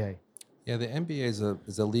NBA. Yeah, the NBA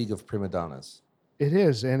is a league of prima donnas. It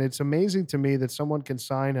is, and it's amazing to me that someone can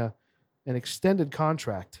sign an extended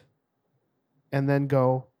contract and then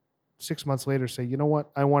go 6 months later say, you know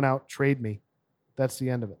what, I want out, trade me. That's the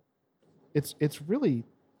end of it. It's really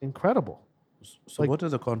incredible. So what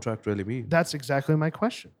does the contract really mean? That's exactly my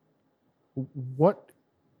question. What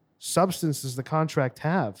substance does the contract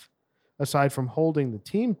have aside from holding the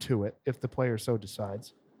team to it if the player so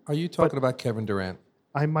decides? Are you talking about Kevin Durant?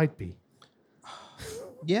 I might be.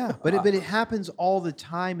 Yeah, but it happens all the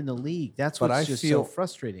time in the league. That's But what's I just feel- so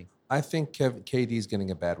frustrating. I think KD is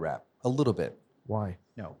getting a bad rap. A little bit. Why?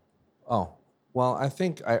 No. Oh, well, I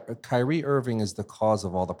think Kyrie Irving is the cause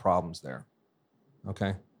of all the problems there.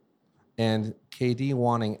 Okay. And KD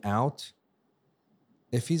wanting out,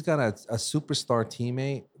 if he's got a superstar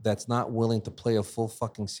teammate that's not willing to play a full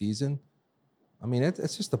fucking season, I mean,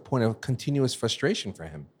 it's just a point of continuous frustration for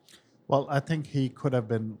him. Well, I think he could have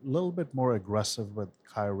been a little bit more aggressive with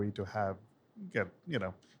Kyrie to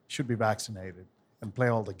should be vaccinated and play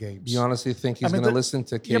all the games. You honestly think he's I mean, going to listen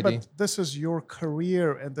to KD? Yeah, but this is your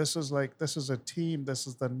career, and this is a team. This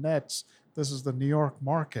is the Nets. This is the New York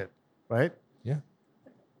market, right? Yeah.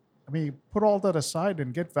 I mean, put all that aside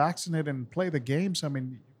and get vaccinated and play the games. I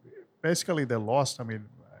mean, basically they lost. I mean,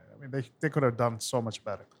 they could have done so much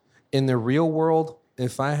better. In the real world,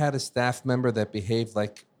 if I had a staff member that behaved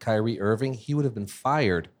like Kyrie Irving, he would have been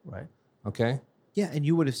fired. Right. Okay. Yeah, and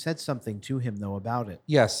you would have said something to him though about it.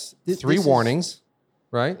 Yes. This 3 is- warnings,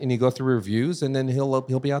 right? And you go through reviews, and then he'll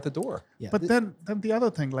be out the door. Yeah, But then the other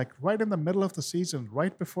thing, like right in the middle of the season,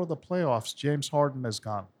 right before the playoffs, James Harden is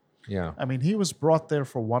gone. Yeah. I mean, he was brought there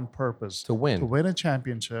for one purpose: To win. to win a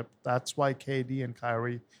championship. That's why KD and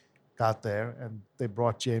Kyrie got there, and they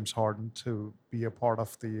brought James Harden to be a part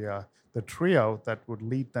of the trio that would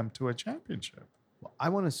lead them to a championship. Well, I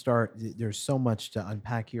want to start. There's so much to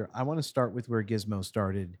unpack here. I want to start with where Gizmo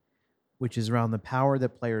started, which is around the power that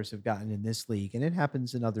players have gotten in this league, and it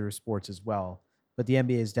happens in other sports as well. But the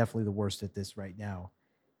NBA is definitely the worst at this right now.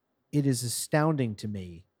 It is astounding to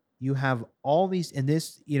me You have all these, and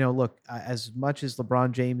this, look, as much as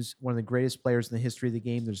LeBron James, one of the greatest players in the history of the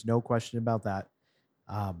game, there's no question about that.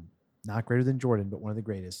 Not greater than Jordan, but one of the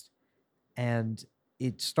greatest. And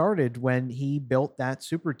it started when he built that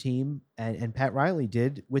super team, and Pat Riley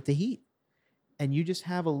did with the Heat. And you just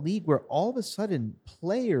have a league where all of a sudden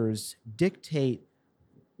players dictate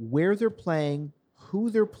where they're playing, who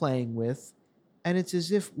they're playing with. And it's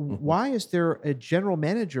as if, why is there a general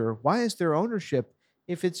manager? Why is there ownership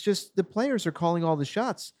if it's just the players are calling all the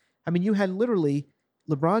shots? I mean, you had literally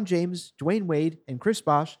LeBron James, Dwayne Wade, and Chris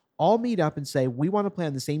Bosh all meet up and say, we want to play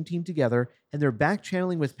on the same team together. And they're back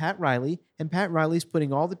channeling with Pat Riley. And Pat Riley's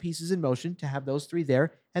putting all the pieces in motion to have those three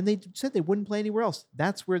there. And they said they wouldn't play anywhere else.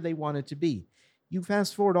 That's where they wanted to be. You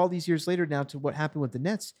fast forward all these years later now to what happened with the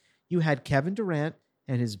Nets. You had Kevin Durant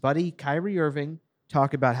and his buddy Kyrie Irving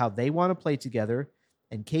talk about how they want to play together.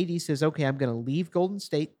 And KD says, okay, I'm going to leave Golden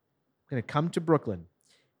State. I'm going to come to Brooklyn.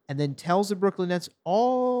 And then tells the Brooklyn Nets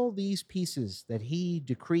all these pieces that he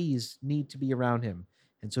decrees need to be around him.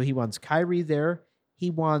 And so he wants Kyrie there. He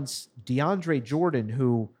wants DeAndre Jordan,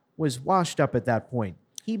 who was washed up at that point.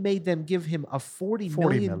 He made them give him a $40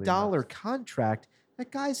 million contract.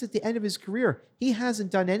 That guy's at the end of his career. He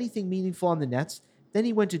hasn't done anything meaningful on the Nets. Then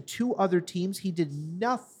he went to two other teams. He did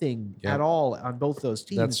nothing at all on both those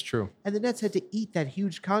teams. That's true. And the Nets had to eat that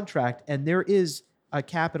huge contract. And there is a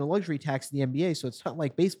cap and a luxury tax in the NBA. So it's not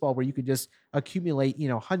like baseball where you can just accumulate,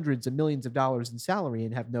 hundreds of millions of dollars in salary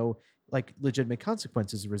and have no legitimate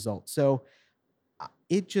consequences as a result. So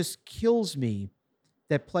it just kills me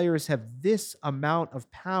that players have this amount of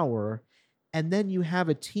power. And then you have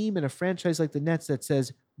a team and a franchise like the Nets that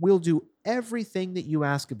says, we'll do everything that you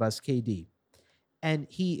ask of us, KD. And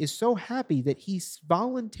he is so happy that he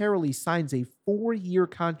voluntarily signs a 4-year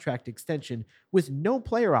contract extension with no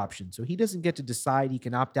player option. So he doesn't get to decide he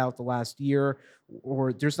can opt out the last year,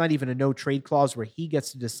 or there's not even a no trade clause where he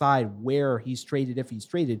gets to decide where he's traded, if he's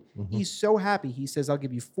traded. He's so happy. He says, I'll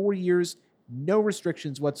give you 4 years, no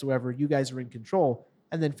restrictions whatsoever. You guys are in control.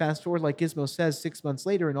 And then fast forward, like Gizmo says, 6 months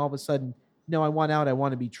later, and all of a sudden, no, I want out. I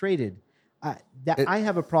want to be traded. I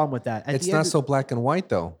have a problem with that. It's not so black and white,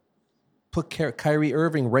 though. Put Kyrie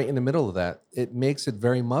Irving right in the middle of that. It makes it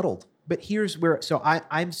very muddled. But here's where, so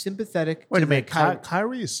I'm sympathetic. Wait a minute,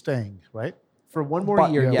 Kyrie is staying, right? For one more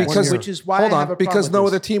year, yes. Which is why hold I on, have a problem because with no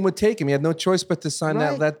this. other team would take him. He had no choice but to sign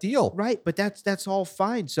that deal. Right, but that's all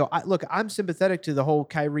fine. So I'm sympathetic to the whole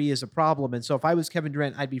Kyrie is a problem. And so if I was Kevin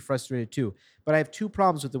Durant, I'd be frustrated too. But I have two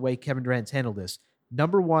problems with the way Kevin Durant's handled this.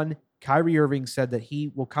 Number one, Kyrie Irving said that he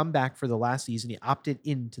will come back for the last season. He opted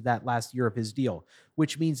into that last year of his deal,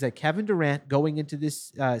 which means that Kevin Durant going into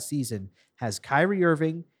this season has Kyrie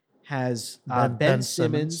Irving, has Ben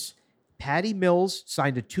Simmons, Patty Mills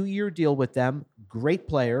signed a 2-year deal with them. Great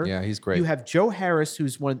player. Yeah, he's great. You have Joe Harris,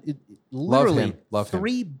 who's literally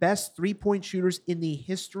three best three-point shooters in the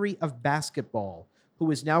history of basketball, who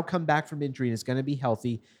has now come back from injury and is going to be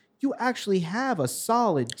healthy. You actually have a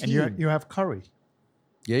solid team. And you have Curry.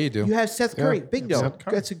 Yeah, you do. You have Seth Curry. Yeah. Bingo. Seth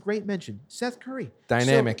Curry. That's a great mention. Seth Curry.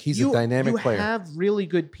 Dynamic. So He's a dynamic player. You have really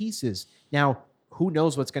good pieces. Now, who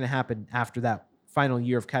knows what's going to happen after that final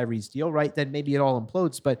year of Kyrie's deal, right? Then maybe it all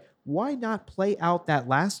implodes. But why not play out that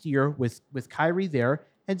last year with Kyrie there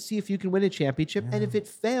and see if you can win a championship? Yeah. And if it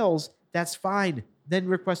fails, that's fine. Then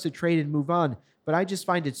request a trade and move on. But I just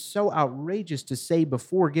find it so outrageous to say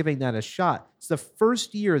before giving that a shot. It's the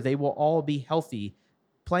first year they will all be healthy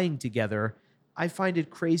playing together. I find it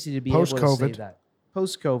crazy to be able to say that.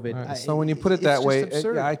 Post-COVID. Right. So when you put it that way,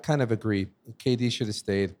 I kind of agree. KD should have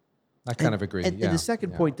stayed. I kind of agree. And the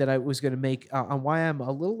second point that I was going to make on why I'm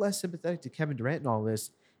a little less sympathetic to Kevin Durant and all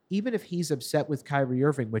this, even if he's upset with Kyrie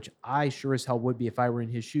Irving, which I sure as hell would be if I were in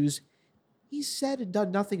his shoes, he's said and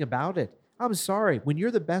done nothing about it. I'm sorry. When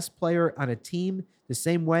you're the best player on a team, the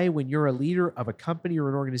same way when you're a leader of a company or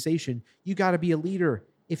an organization, you got to be a leader.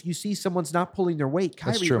 If you see someone's not pulling their weight,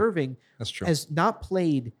 Kyrie Irving has not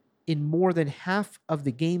played in more than half of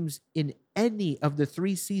the games in any of the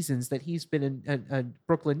 3 seasons that he's been a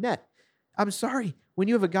Brooklyn Net. I'm sorry. When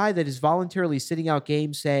you have a guy that is voluntarily sitting out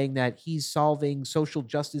games saying that he's solving social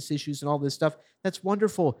justice issues and all this stuff, that's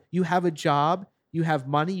wonderful. You have a job, you have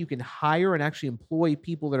money, you can hire and actually employ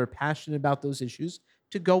people that are passionate about those issues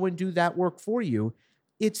to go and do that work for you.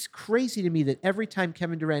 It's crazy to me that every time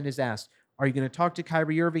Kevin Durant is asked, are you going to talk to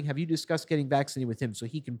Kyrie Irving? Have you discussed getting vaccinated with him so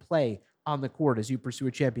he can play on the court as you pursue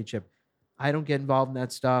a championship? I don't get involved in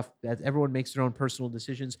that stuff. Everyone makes their own personal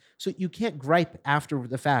decisions. So you can't gripe after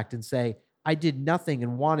the fact and say, I did nothing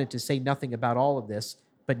and wanted to say nothing about all of this,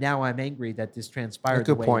 but now I'm angry that this transpired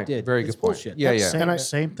the way it did. Very good point. Bullshit. Yeah.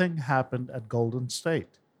 Same thing happened at Golden State.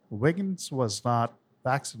 Wiggins was not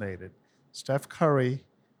vaccinated. Steph Curry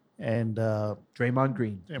and Draymond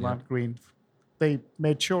Green. Draymond Green, they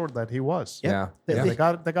made sure that he was. Yep. Yeah. They- Yeah, they-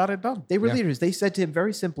 they got it done. They were Yeah. leaders. They said to him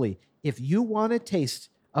very simply, if you want a taste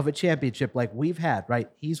of a championship like we've had, right?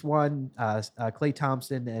 He's won Klay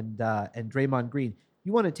Thompson and Draymond Green.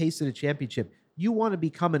 You want a taste of a championship. You want to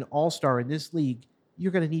become an all-star in this league.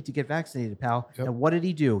 You're going to need to get vaccinated, pal. Yep. And what did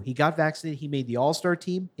he do? He got vaccinated. He made the all-star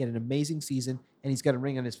team. He had an amazing season, and he's got a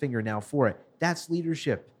ring on his finger now for it. That's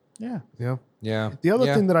leadership. Yeah. Yeah. Yeah. The other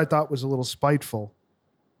Yeah. thing that I thought was a little spiteful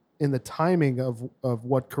in the timing of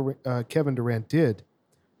what Kevin Durant did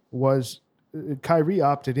was Kyrie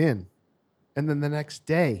opted in, and then the next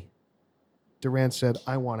day, Durant said,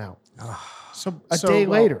 "I want out." So A day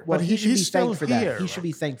later. Well, but he should be he's still thanked for here, that. He should right?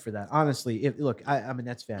 be thanked for that. Honestly, look, I'm a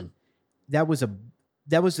Nets fan. That was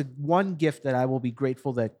a one gift that I will be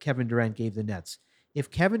grateful that Kevin Durant gave the Nets. If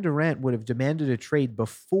Kevin Durant would have demanded a trade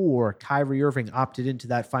before Kyrie Irving opted into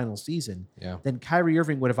that final season, Yeah. then Kyrie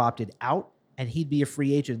Irving would have opted out and he'd be a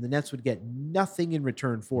free agent. And the Nets would get nothing in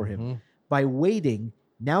return for him. Mhm. By waiting,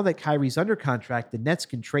 now that Kyrie's under contract, the Nets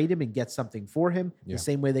can trade him and get something for him Yeah. the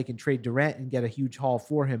same way they can trade Durant and get a huge haul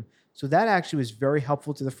for him. So that actually was very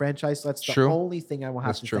helpful to the franchise. That's the True. only thing I will have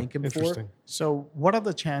That's to true. thank him for. Interesting. So what are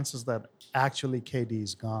the chances that actually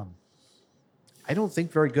KD's gone? I don't think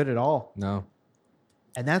very good at all. No.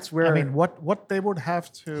 And that's where I mean, what they would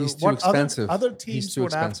have to, He's too what expensive. Other He's teams too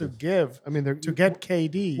would have to expensive. give I mean, they're to get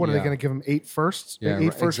KD. What are they Yeah. going to give him? 8 firsts? Yeah. 8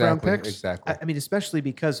 right. first round Exactly. picks? Exactly. I mean, especially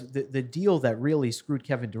because the deal that really screwed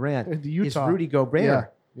Kevin Durant The is Utah. Rudy Gobert. Yeah.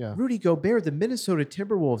 Yeah. Rudy Gobert, the Minnesota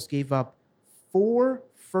Timberwolves gave up 4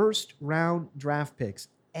 first-round draft picks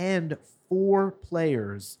and 4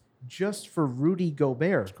 players just for Rudy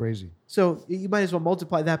Gobert. It's crazy. So you might as well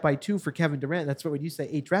multiply that by 2 for Kevin Durant. That's what when you say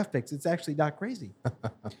 8 draft picks, it's actually not crazy.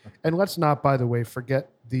 And let's not, by the way, forget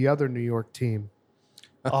the other New York team.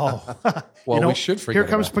 Oh, well, you know, we should forget Here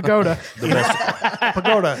comes about Pagoda.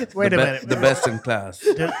 Pagoda. Wait a minute. The best in class.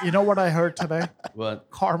 You know what I heard today? What?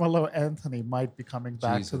 Carmelo Anthony might be coming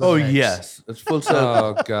back Jesus. to the Oh Knicks. yes, it's full it. circle.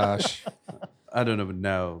 Oh gosh. I don't even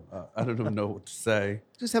know. I don't even know what to say.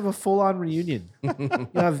 Just have a full-on reunion.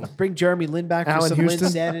 Bring Jeremy Lin back for Allen some Houston?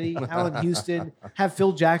 Lin sanity. Allen Houston. Have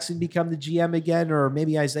Phil Jackson become the GM again, or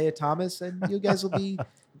maybe Isaiah Thomas, and you guys will be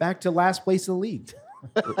back to last place in the league.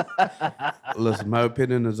 Listen, my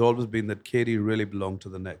opinion has always been that KD really belonged to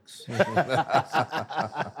the Knicks.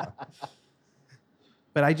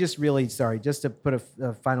 But I just really, just to put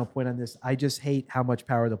a final point on this, I just hate how much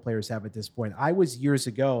power the players have at this point. I was years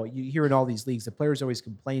ago, you hear in all these leagues, the players are always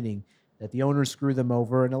complaining that the owners screw them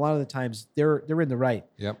over, and a lot of the times they're in the right.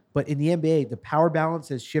 Yep. But in the NBA, the power balance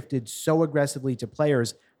has shifted so aggressively to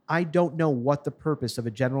players. I don't know what the purpose of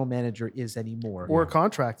a general manager is anymore. Or a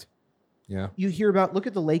contract. Yeah. You hear about, look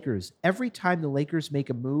at the Lakers. Every time the Lakers make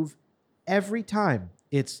a move, every time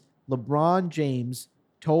it's LeBron James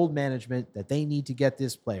told management that they need to get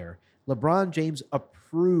this player. LeBron James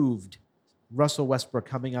approved Russell Westbrook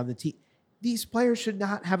coming on the team. These players should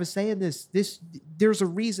not have a say in this. There's a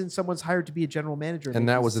reason someone's hired to be a general manager. And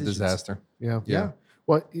that was a disaster. Yeah. Yeah.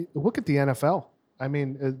 Well, look at the NFL. I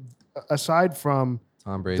mean, aside from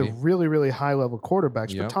Tom Brady. the really, really high level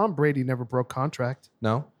quarterbacks, Yep. but Tom Brady never broke contract.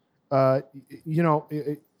 No, You know,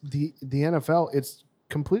 the NFL, it's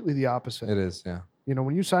completely the opposite. it is. Yeah. You know,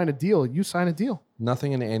 when you sign a deal, you sign a deal.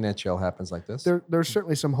 Nothing in the NHL happens like this. There's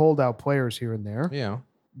certainly some holdout players here and there Yeah.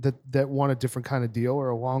 that want a different kind of deal or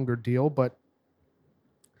a longer deal, but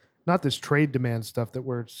not this trade demand stuff that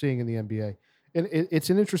we're seeing in the NBA. And it's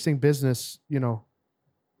an interesting business. You know,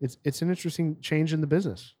 it's an interesting change in the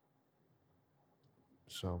business.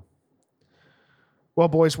 So, well,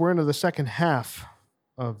 boys, we're into the second half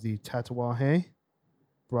of the Tatuaje,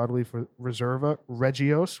 Broadleaf Reserva,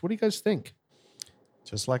 Regios. What do you guys think?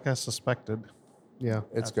 Just like I suspected. Yeah.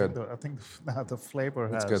 It's I good. think I think the flavor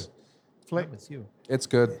It's has. good. It's you. It's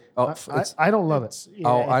good. Oh, I don't love it.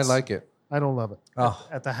 I it's- like it. I don't love it. Oh,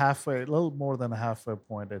 At the halfway, a little more than a halfway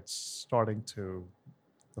point, it's starting to,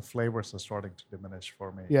 the flavors are starting to diminish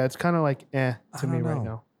for me. Yeah, it's kind of like to I me don't right know.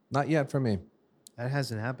 now. not yet for me. That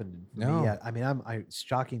hasn't happened for No. me yet. I mean, I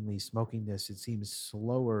shockingly smoking this. It seems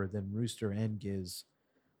slower than Rooster and Giz,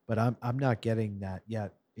 but I'm not getting that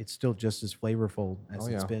yet. It's still just as flavorful as Oh,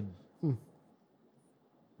 it's yeah. been.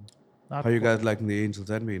 Not How you quite. guys liking the Angels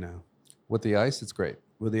Envy now? With the ice, it's great.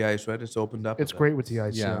 With the ice, right? It's opened up. It's a bit. great with the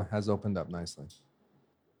ice. Yeah, has opened up nicely.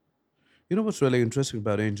 You know what's really interesting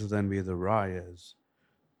about Angels Envy, the rye, is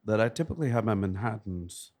that I typically have my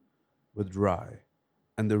Manhattans with rye.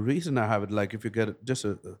 And the reason I have it, like if you get just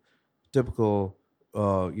a typical,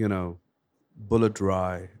 bullet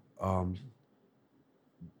rye,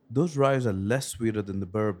 those ryes are less sweeter than the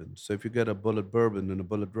bourbon. So if you get a bullet bourbon and a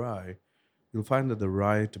bullet rye, you'll find that the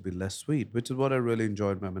rye to be less sweet, which is what I really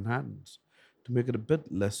enjoyed my Manhattans, to make it a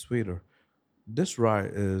bit less sweeter. This rye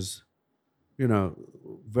is, you know,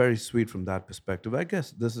 very sweet from that perspective. I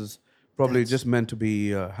guess this is probably That's just meant to be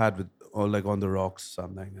had with, or like on the rocks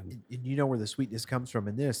something. And and you know where the sweetness comes from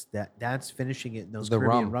in this. That's finishing it in those The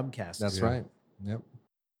Caribbean rum. rum casks. That's Yeah. right. Yep.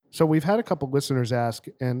 So we've had a couple listeners ask,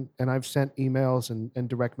 and I've sent emails and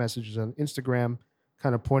direct messages on Instagram,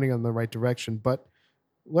 kind of pointing in the right direction. But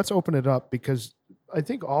let's open it up because I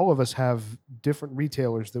think all of us have different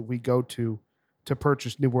retailers that we go to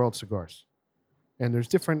purchase New World cigars, and there's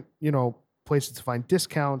different places to find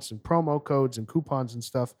discounts and promo codes and coupons and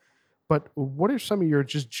stuff. But what are some of your,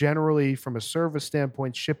 just generally from a service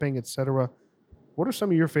standpoint, shipping, etc.? What are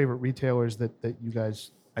some of your favorite retailers that you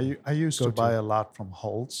guys? I used Go to buy to. a lot from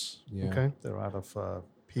Holtz. Yeah. Okay, They're out of PA,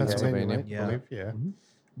 Pennsylvania, right? I Yeah. believe. Yeah. Mhm.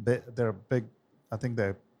 They're big. I think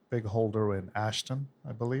they're big holder in Ashton,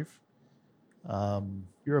 I believe.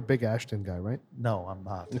 You're a big Ashton guy, right? No, I'm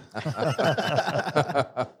not.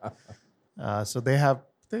 So they have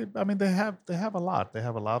they have a lot. They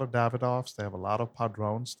have a lot of Davidoffs. They have a lot of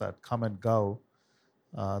Padrones that come and go.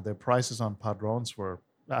 Their prices on Padrones were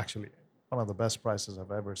actually one of the best prices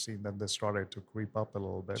I've ever seen. Then they started to creep up a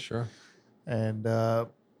little bit. Sure. And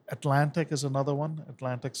Atlantic is another one.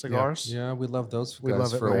 Atlantic Cigars. Yeah, we love those We guys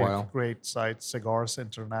love it, for a right? while. Great site. Cigars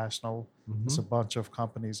International. It's a Mhm. bunch of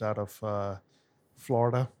companies out of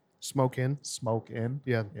Florida. Smoke In. Smoke In.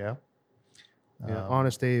 Yeah, Yeah. yeah. Um,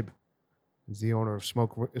 Honest Abe is the owner of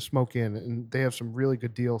Smoke In, and they have some really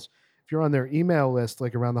good deals. If you're on their email list,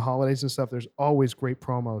 like around the holidays and stuff, there's always great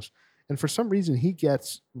promos. And for some reason, he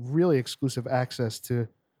gets really exclusive access to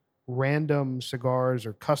random cigars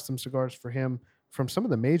or custom cigars for him from some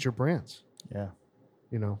of the major brands. Yeah.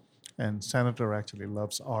 You know, And Senator actually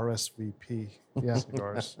loves RSVP Yeah.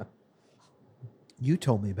 cigars. You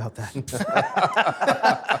told me about that.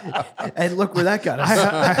 And look where that got us.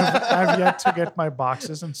 I've yet to get my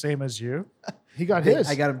boxes, and same as you. he got his.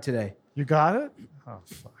 I got him today. You got it? Oh,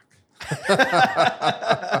 fuck.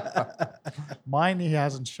 Mine he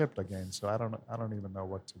hasn't shipped again, so I don't even know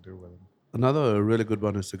what to do with him. another really good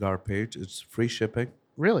one is Cigar Page. It's free shipping.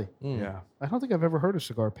 Really? Yeah. I don't think I've ever heard of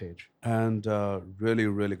Cigar Page. And really,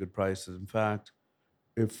 really good prices. In fact,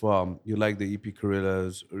 if you like the EP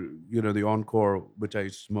Carillas, or, the Encore, which I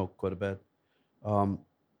smoke quite a bit, um,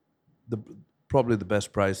 the probably the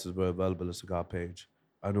best prices were available at Cigar Page.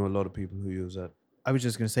 I know a lot of people who use it. I was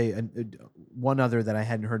just going to say one other that I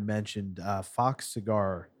hadn't heard mentioned, Fox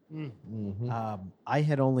Cigar. Mhm. I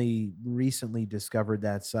had only recently discovered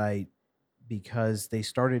that site because they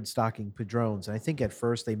started stocking Padrones. And I think at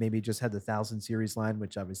first they maybe just had the 1000 series line,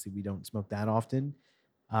 which obviously we don't smoke that often.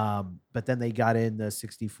 But then they got in the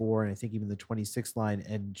 64 and I think even the 26 line,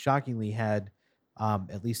 and shockingly had,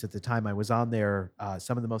 at least at the time I was on there,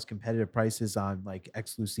 some of the most competitive prices on like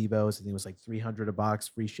exclusivos. I think it was like 300 a box,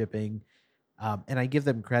 free shipping. And I give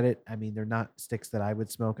them credit. I mean, they're not sticks that I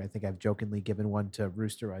would smoke. I think I've jokingly given one to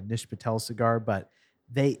Rooster, a Nish Patel cigar, but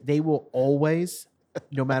they will always,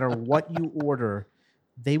 no matter what you order,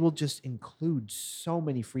 they will just include so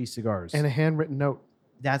many free cigars. And a handwritten note.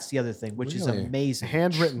 That's the other thing, which is Really? amazing.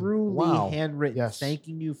 Handwritten. Truly Wow. handwritten. Yes.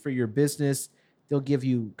 Thanking you for your business. They'll give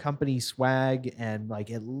you company swag and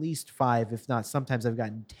like at least 5, if not sometimes I've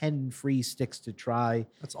gotten 10 free sticks to try.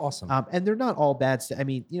 That's awesome. And they're not all bad. I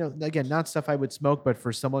mean, again, not stuff I would smoke, but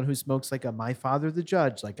for someone who smokes like a My Father the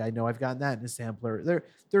Judge, like I know I've gotten that in a sampler.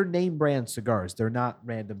 They're name brand cigars. They're not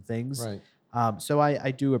random things. Right. So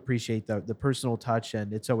I do appreciate the personal touch,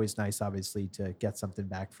 and it's always nice, obviously, to get something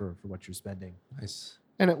back for what you're spending. Nice.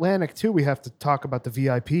 And Atlantic too, we have to talk about the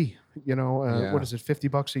VIP. Yeah. What is it?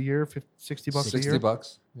 $50 a year, 60 bucks a year.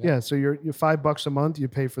 $60. Yeah. So you're $5 a month. You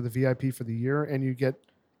pay for the VIP for the year, and you get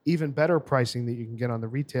even better pricing that you can get on the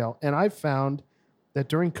retail. And I've found that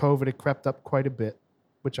during COVID, it crept up quite a bit,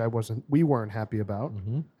 which we weren't happy about,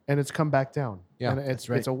 Mhm. and it's come back down. Yeah, and that's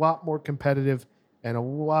right. it's a lot more competitive and a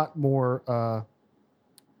lot more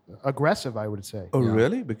aggressive, I would say. Oh, Yeah.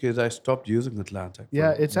 really? Because I stopped using Atlantic.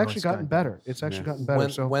 Yeah, for it's actually most gotten kind. better. It's actually Yeah. gotten better.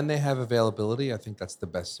 So When they have availability, I think that's the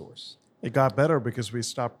best source. It got better because we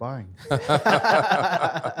stopped buying.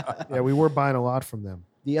 yeah, we were buying a lot from them.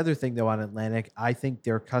 The other thing, though, on Atlantic, I think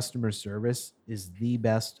their customer service is the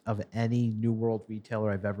best of any New World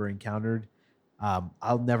retailer I've ever encountered.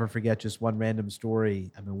 I'll never forget just one random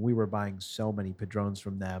story. I mean, we were buying so many Padrones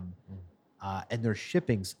from them, and their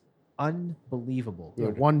shipping's unbelievable. Yeah,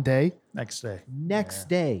 one day. Next day. Next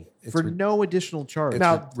Yeah. day It's for ri- no additional charge. It's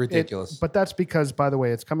Now, ridiculous. But that's because, by the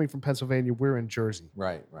way, it's coming from Pennsylvania. We're in Jersey.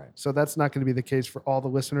 right, right. So that's not going to be the case for all the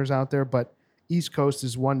listeners out there. But East Coast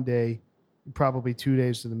is one day, probably 2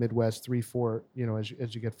 days to the Midwest, 3, 4, as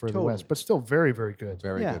you get further Totally. west. But still very, very good.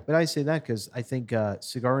 Very yeah, good. but I say that because I think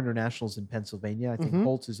Cigar International's in Pennsylvania. I think Mhm.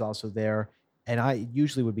 Holtz is also there. And I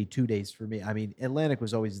usually would be 2 days for me. I mean, Atlantic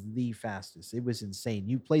was always the fastest. It was insane.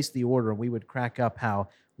 You placed the order, and we would crack up how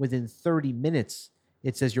within 30 minutes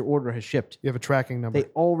it says your order has shipped. You have a tracking number. They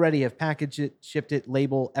already have packaged it, shipped it,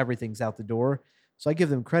 label, everything's out the door. So I give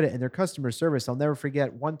them credit, and their customer service. I'll never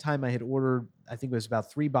forget one time I had ordered, I think it was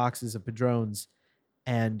about 3 boxes of Padrones,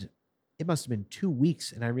 and it must have been 2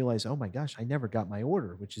 weeks. And I realized, oh my gosh, I never got my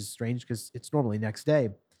order, which is strange because it's normally next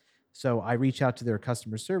day. So I reach out to their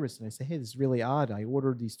customer service and I say, hey, this is really odd. I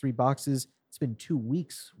ordered these 3 boxes. It's been 2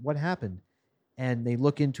 weeks. What happened? And they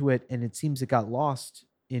look into it, and it seems it got lost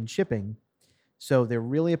in shipping. So they're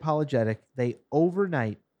really apologetic. They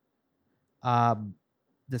overnight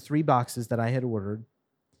the 3 boxes that I had ordered.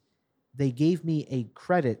 They gave me a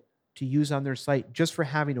credit to use on their site just for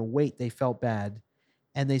having to wait. They felt bad.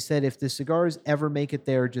 And they said, if the cigars ever make it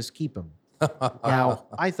there, just keep them. Now,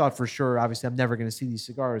 I thought for sure, obviously, I'm never going to see these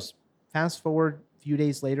cigars. Fast forward a few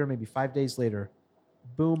days later, maybe 5 days later,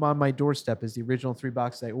 boom, on my doorstep is the original 3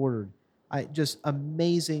 boxes I ordered. Just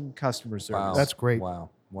amazing customer service. Wow. That's great. Wow.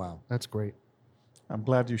 Wow. That's great. I'm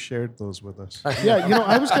glad you shared those with us. Yeah,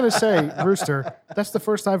 I was going to say, Rooster, that's the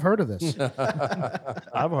first I've heard of this.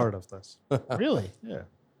 I've heard of this. Really? Yeah.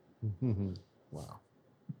 Wow.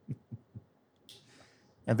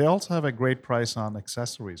 And they also have a great price on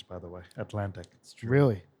accessories, by the way, Atlantic.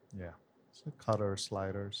 Really? Yeah. So cutter,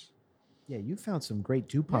 sliders. Yeah, you found some great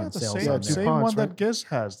Yeah, DuPont the sales same, on there. same DuPonts, one that right? Giz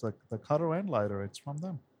has, the cutter and lighter. It's from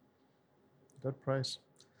them. Good price.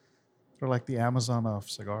 They're like the Amazon of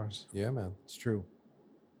cigars. Yeah, man. It's true.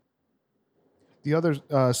 The other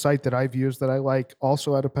site that I've used that I like,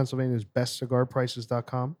 also out of Pennsylvania, is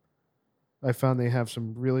bestcigarprices.com. I found they have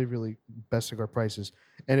some really, really best cigar prices.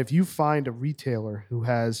 And if you find a retailer who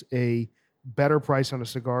has a better price on a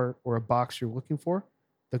cigar or a box you're looking for,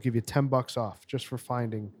 they'll give you $10 off just for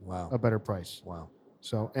finding Wow. a better price. Wow.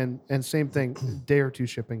 So, and same thing, day or two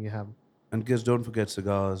shipping you have 'em. And guys, don't forget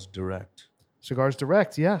Cigars Direct. Cigars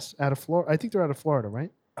Direct, yes, out of Florida. I think they're out of Florida,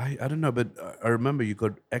 right? I don't know, but I remember you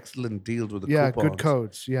got excellent deals with the Yeah, coupons. good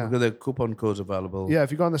codes. Yeah. Look at the coupon codes available. Yeah,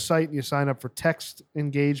 if you go on the site and you sign up for text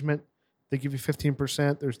engagement, they give you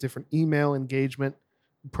 15%. There's different email engagement,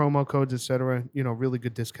 promo codes, etc. Really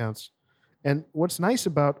good discounts. And what's nice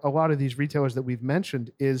about a lot of these retailers that we've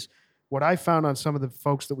mentioned is what I found on some of the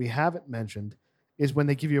folks that we haven't mentioned is when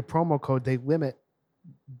they give you a promo code, they limit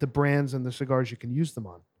the brands and the cigars you can use them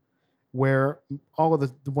on. Where all of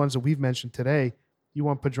the ones that we've mentioned today, you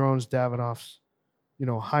want Padrones, Davidoffs,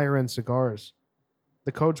 higher end cigars,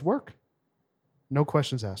 the codes work. No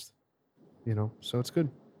questions asked. So it's good.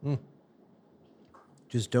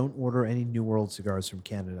 Just don't order any New World cigars from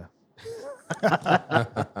Canada.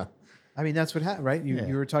 I mean, that's what happened, right?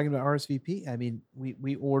 You were talking about RSVP. I mean,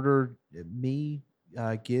 we ordered, me,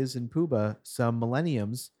 Giz, and Puba some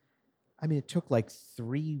Millenniums. I mean, it took like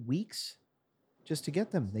 3 weeks just to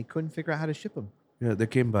get them. They couldn't figure out how to ship them. Yeah, they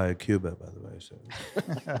came by Cuba, by the way. So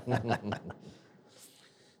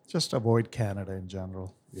Just avoid Canada in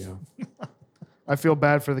general. yeah, I feel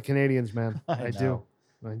bad for the Canadians, man. I do. know.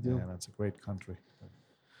 I do. Yeah, that's a great country.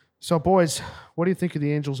 So, boys, what do you think of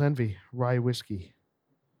the Angel's Envy rye whiskey?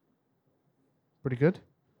 Pretty good.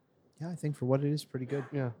 Yeah, I think for what it is, pretty good.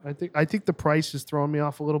 Yeah, I think the price is throwing me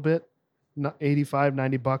off a little bit. Not $85,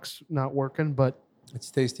 $90, not working, but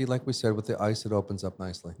It's tasty. Like we said, with the ice, it opens up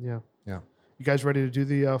nicely. yeah. Yeah. You guys ready to do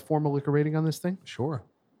the formal liquor rating on this thing? Sure.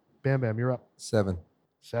 Bam, Bam, you're up. 7.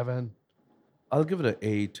 7. I'll give it an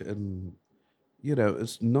 8, and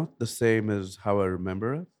it's not the same as how I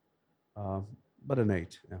remember it, but an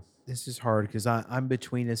 8. Yeah. This is hard because I'm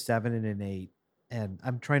between a 7 and an 8, and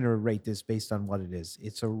I'm trying to rate this based on what it is.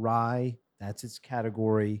 It's a rye. That's its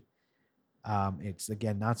category. It's,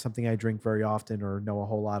 again, not something I drink very often or know a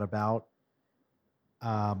whole lot about.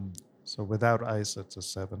 So without ice, it's a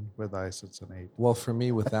 7. With ice, it's an 8. Well, for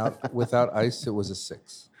me, without ice, it was a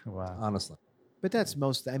 6. Wow. Honestly. But that's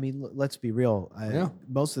most, I mean, let's be real. Yeah.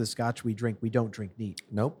 Most of the scotch we drink, we don't drink neat.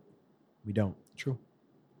 Nope. We don't. True.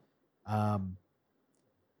 I'm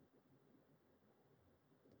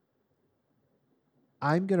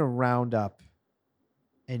going to round up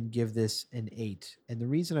and give this an 8. And the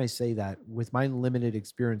reason I say that, with my limited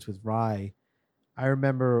experience with rye, I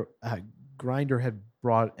remember Grinder had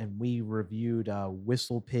brought, and we reviewed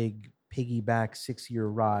Whistle Pig piggyback 6-year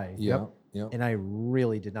rye. Yeah. Yep. And I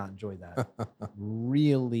really did not enjoy that.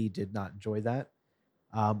 Really did not enjoy that.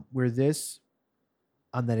 Where this,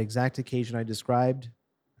 on that exact occasion I described,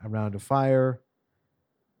 around a fire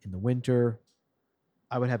in the winter,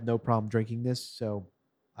 I would have no problem drinking this. So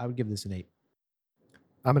I would give this an 8.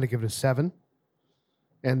 I'm going to give it a 7.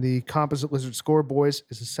 And the Composite Lizard score, boys,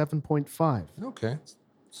 is a 7.5. Okay.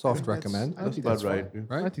 Soft That's- recommend. I That's think about that's right. fine.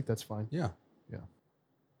 yeah. Right? I think that's fine. Yeah.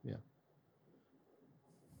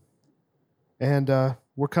 And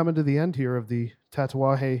we're coming to the end here of the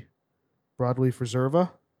Tatuaje Broadleaf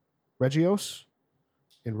Reserva Regios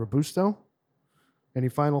in Robusto. Any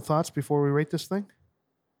final thoughts before we rate this thing?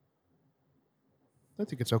 I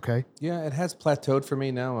think it's okay. Yeah, it has plateaued for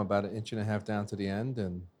me now. I'm about 1.5 inches down to the end,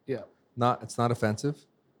 and it's not offensive.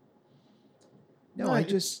 No,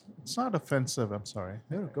 it's not offensive. I'm sorry.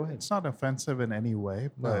 No, go ahead. It's not offensive in any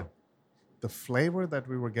way, but No. the flavor that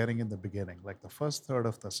we were getting in the beginning, like the first third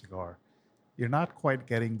of the cigar, you're not quite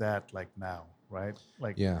getting that like now, right?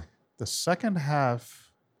 Like Yeah. the second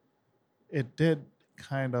half, it did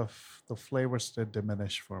kind of, the flavors did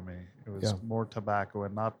diminish for me. It was more tobacco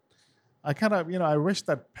and not, I kind of, I wish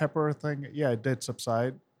that pepper thing, it did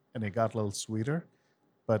subside and it got a little sweeter,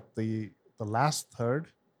 but the last third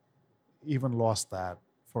even lost that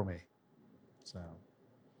for me.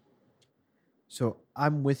 So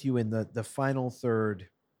I'm with you in the final third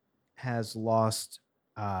has lost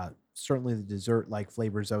certainly the dessert like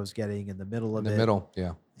flavors I was getting in the middle of In the it. middle.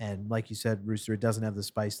 Yeah. And like you said, Rooster, it doesn't have the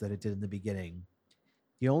spice that it did in the beginning.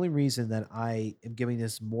 The only reason that I am giving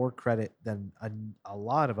this more credit than a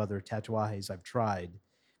lot of other tatuajes I've tried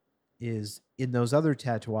is in those other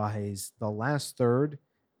tatuajes, the last third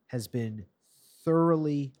has been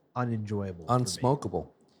thoroughly unenjoyable. for me. Unsmokable.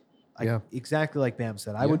 Exactly like Bam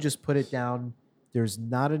said. I would just put it down. There's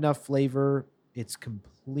not enough flavor. It's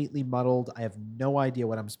completely muddled. I have no idea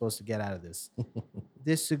what I'm supposed to get out of this.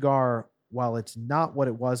 This cigar, while it's not what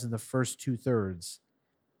it was in the first 2/3,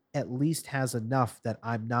 at least has enough that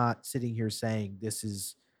I'm not sitting here saying this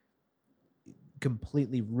is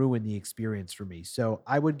completely ruined the experience for me. So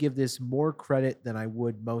I would give this more credit than I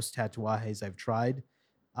would most tatuajes I've tried,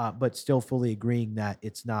 but still fully agreeing that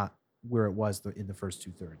it's not where it was in the first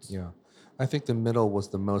 2/3. Yeah. I think the middle was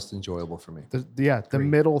the most enjoyable for me. The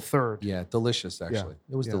middle third. Yeah. Delicious, actually.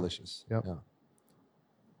 It was Yeah. delicious. Yep. Yeah.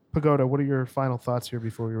 Pagoda, what are your final thoughts here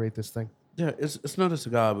before we rate this thing? Yeah, it's not a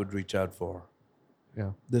cigar I would reach out for.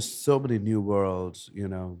 Yeah. There's so many new worlds,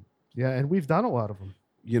 Yeah, and we've done a lot of them.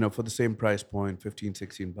 for the same price point,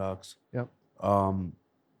 $15-16. Yep.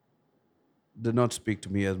 Did not speak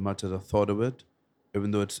to me as much as I thought of it,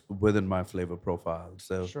 even though it's within my flavor profile.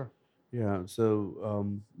 So Sure. yeah.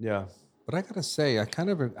 So yeah. But I gotta say,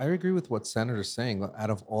 I agree with what Senator's saying. Out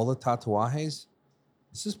of all the tatuajes,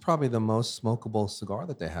 this is probably the most smokable cigar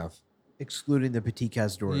that they have. Excluding the Petit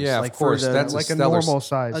Cazadores. Yeah, like of course. That's Like a stellar normal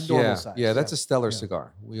size. a normal yeah, size. yeah, that's a stellar Yeah.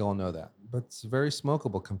 cigar. We all know that, but it's very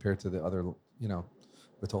smokable compared to the other,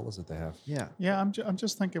 vitolas that they have. Yeah. Yeah, I'm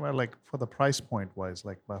just thinking about like for the price point wise,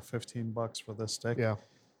 like about $15 for this stick. Yeah.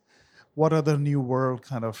 What other new world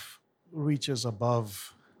kind of reaches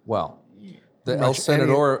above? Well, the Pretty El much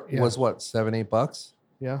Senador any- yeah. was what, $7-8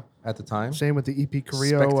 Yeah. at the time? Same with the EP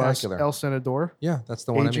Carrillo Spectacular. El Senador. Yeah, that's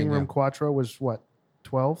the one Aging I mean. Room Yeah. Quattro was what,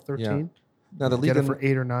 12, 13? Now the Get it for Liga,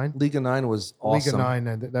 8 or 9. Liga 9 was awesome. Liga 9,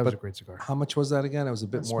 and that was But a great cigar. How much was that again? It was a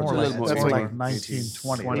bit That's more. more than like, little more. that's It's like like 19,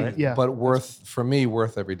 20, 20. right? Yeah. but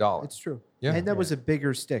worth every dollar. It's true. Yeah. And that was a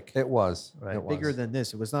bigger stick. It was. Right. It Bigger was. than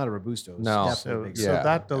this. It was not a Robusto. It was No. definitely So, bigger. so Yeah.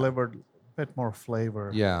 that delivered a bit more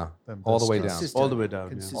flavor. Yeah, Than all the this way does. down. Consistent. All the way down. Yeah.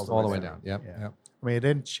 Consistent. All the way down. Yep. Yeah. Yep. I mean, it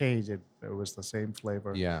didn't change. It was the same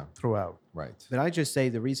flavor Yeah. throughout. Right. But I just say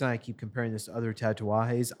the reason I keep comparing this to other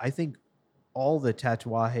tatuajes, I think all the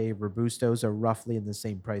tatuaje Robustos are roughly in the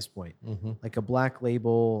same price point. Mm-hmm. Like a Black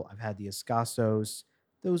Label, I've had the Escassos.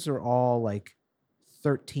 Those are all like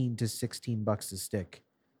 $13 to $16 a stick.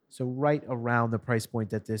 So right around the price point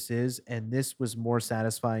that this is, and this was more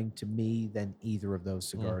satisfying to me than either of those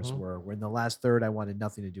cigars Mhm. were. Where in the last third, I wanted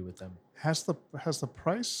nothing to do with them. Has the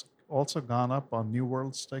price also gone up on New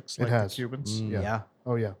World sticks It like has. the Cubans? Mm. Yeah.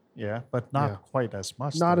 Oh, yeah. Yeah, but not Yeah. quite as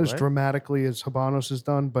much. Not though, as right? dramatically as Habanos has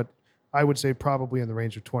done, but I would say probably in the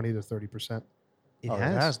range of 20 to 30%. It Oh,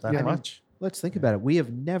 has. that Yeah. much. Let's think about it. We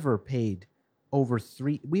have never paid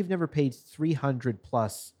we've never paid 300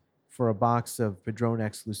 plus for a box of Padron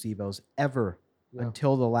Exclusivos ever Yeah.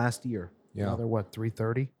 until the last year. Yeah. Now they're what,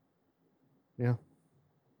 330? Yeah.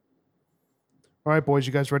 All right, boys,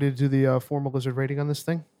 you guys ready to do the formal Lizard rating on this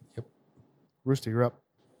thing? Yep. Rooster, you're up.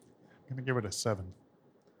 I'm gonna give it a 7.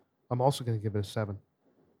 I'm also going to give it a 7.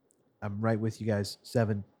 I'm right with you guys.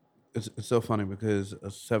 7. it's so funny because a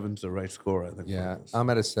 7's the right score, I think. for Yeah, this. I'm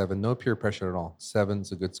at a 7. No peer pressure at all.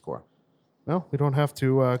 7's a good score. Well, we don't have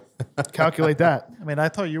to calculate that. I mean, I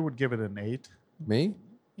thought you would give it an 8. Me?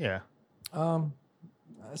 Yeah.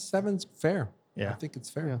 7's fair. Yeah. I think it's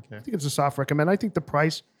fair. Yeah, Okay. I think it's a soft recommend. I think the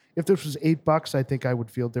price, if this was $8, I think I would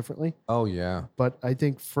feel differently. Oh yeah, But I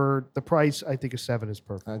think for the price, I think a 7 is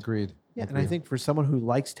perfect. agreed. Yeah, and I think for someone who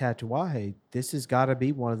likes Tatuaje, this has got to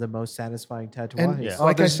be one of the most satisfying Tatuajes. Yeah. Oh,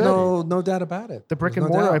 Like I there's said, no doubt about it. the brick There's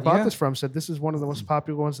and no mortar I doubt. bought Yeah. this from said this is one of the most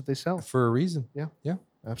popular ones that they sell. For a reason. Yeah. Yeah,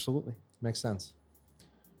 Absolutely. makes sense.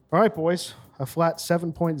 All right, boys. A flat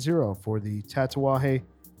 7.0 for the Tatuaje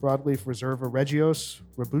Broadleaf Reserva Regios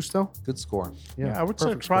Robusto. Good score. Yeah, I would say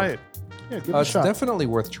perfect try score. it. Yeah, give it a It's shot. definitely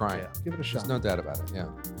worth trying. Give it a shot. There's no doubt about it. Yeah.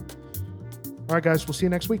 All right, guys. We'll see you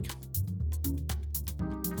next week.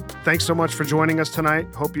 Thanks so much for joining us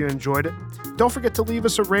tonight. Hope you enjoyed it. Don't forget to leave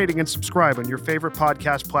us a rating and subscribe on your favorite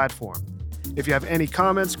podcast platform. If you have any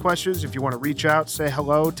comments, questions, if you want to reach out, say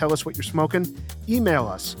hello, tell us what you're smoking, email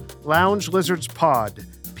us, loungelizardspod,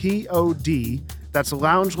 P-O-D, that's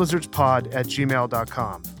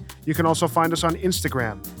loungelizardspod@gmail.com. You can also find us on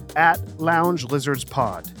Instagram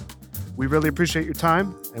 @loungelizardspod. We really appreciate your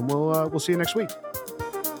time, and we'll see you next week.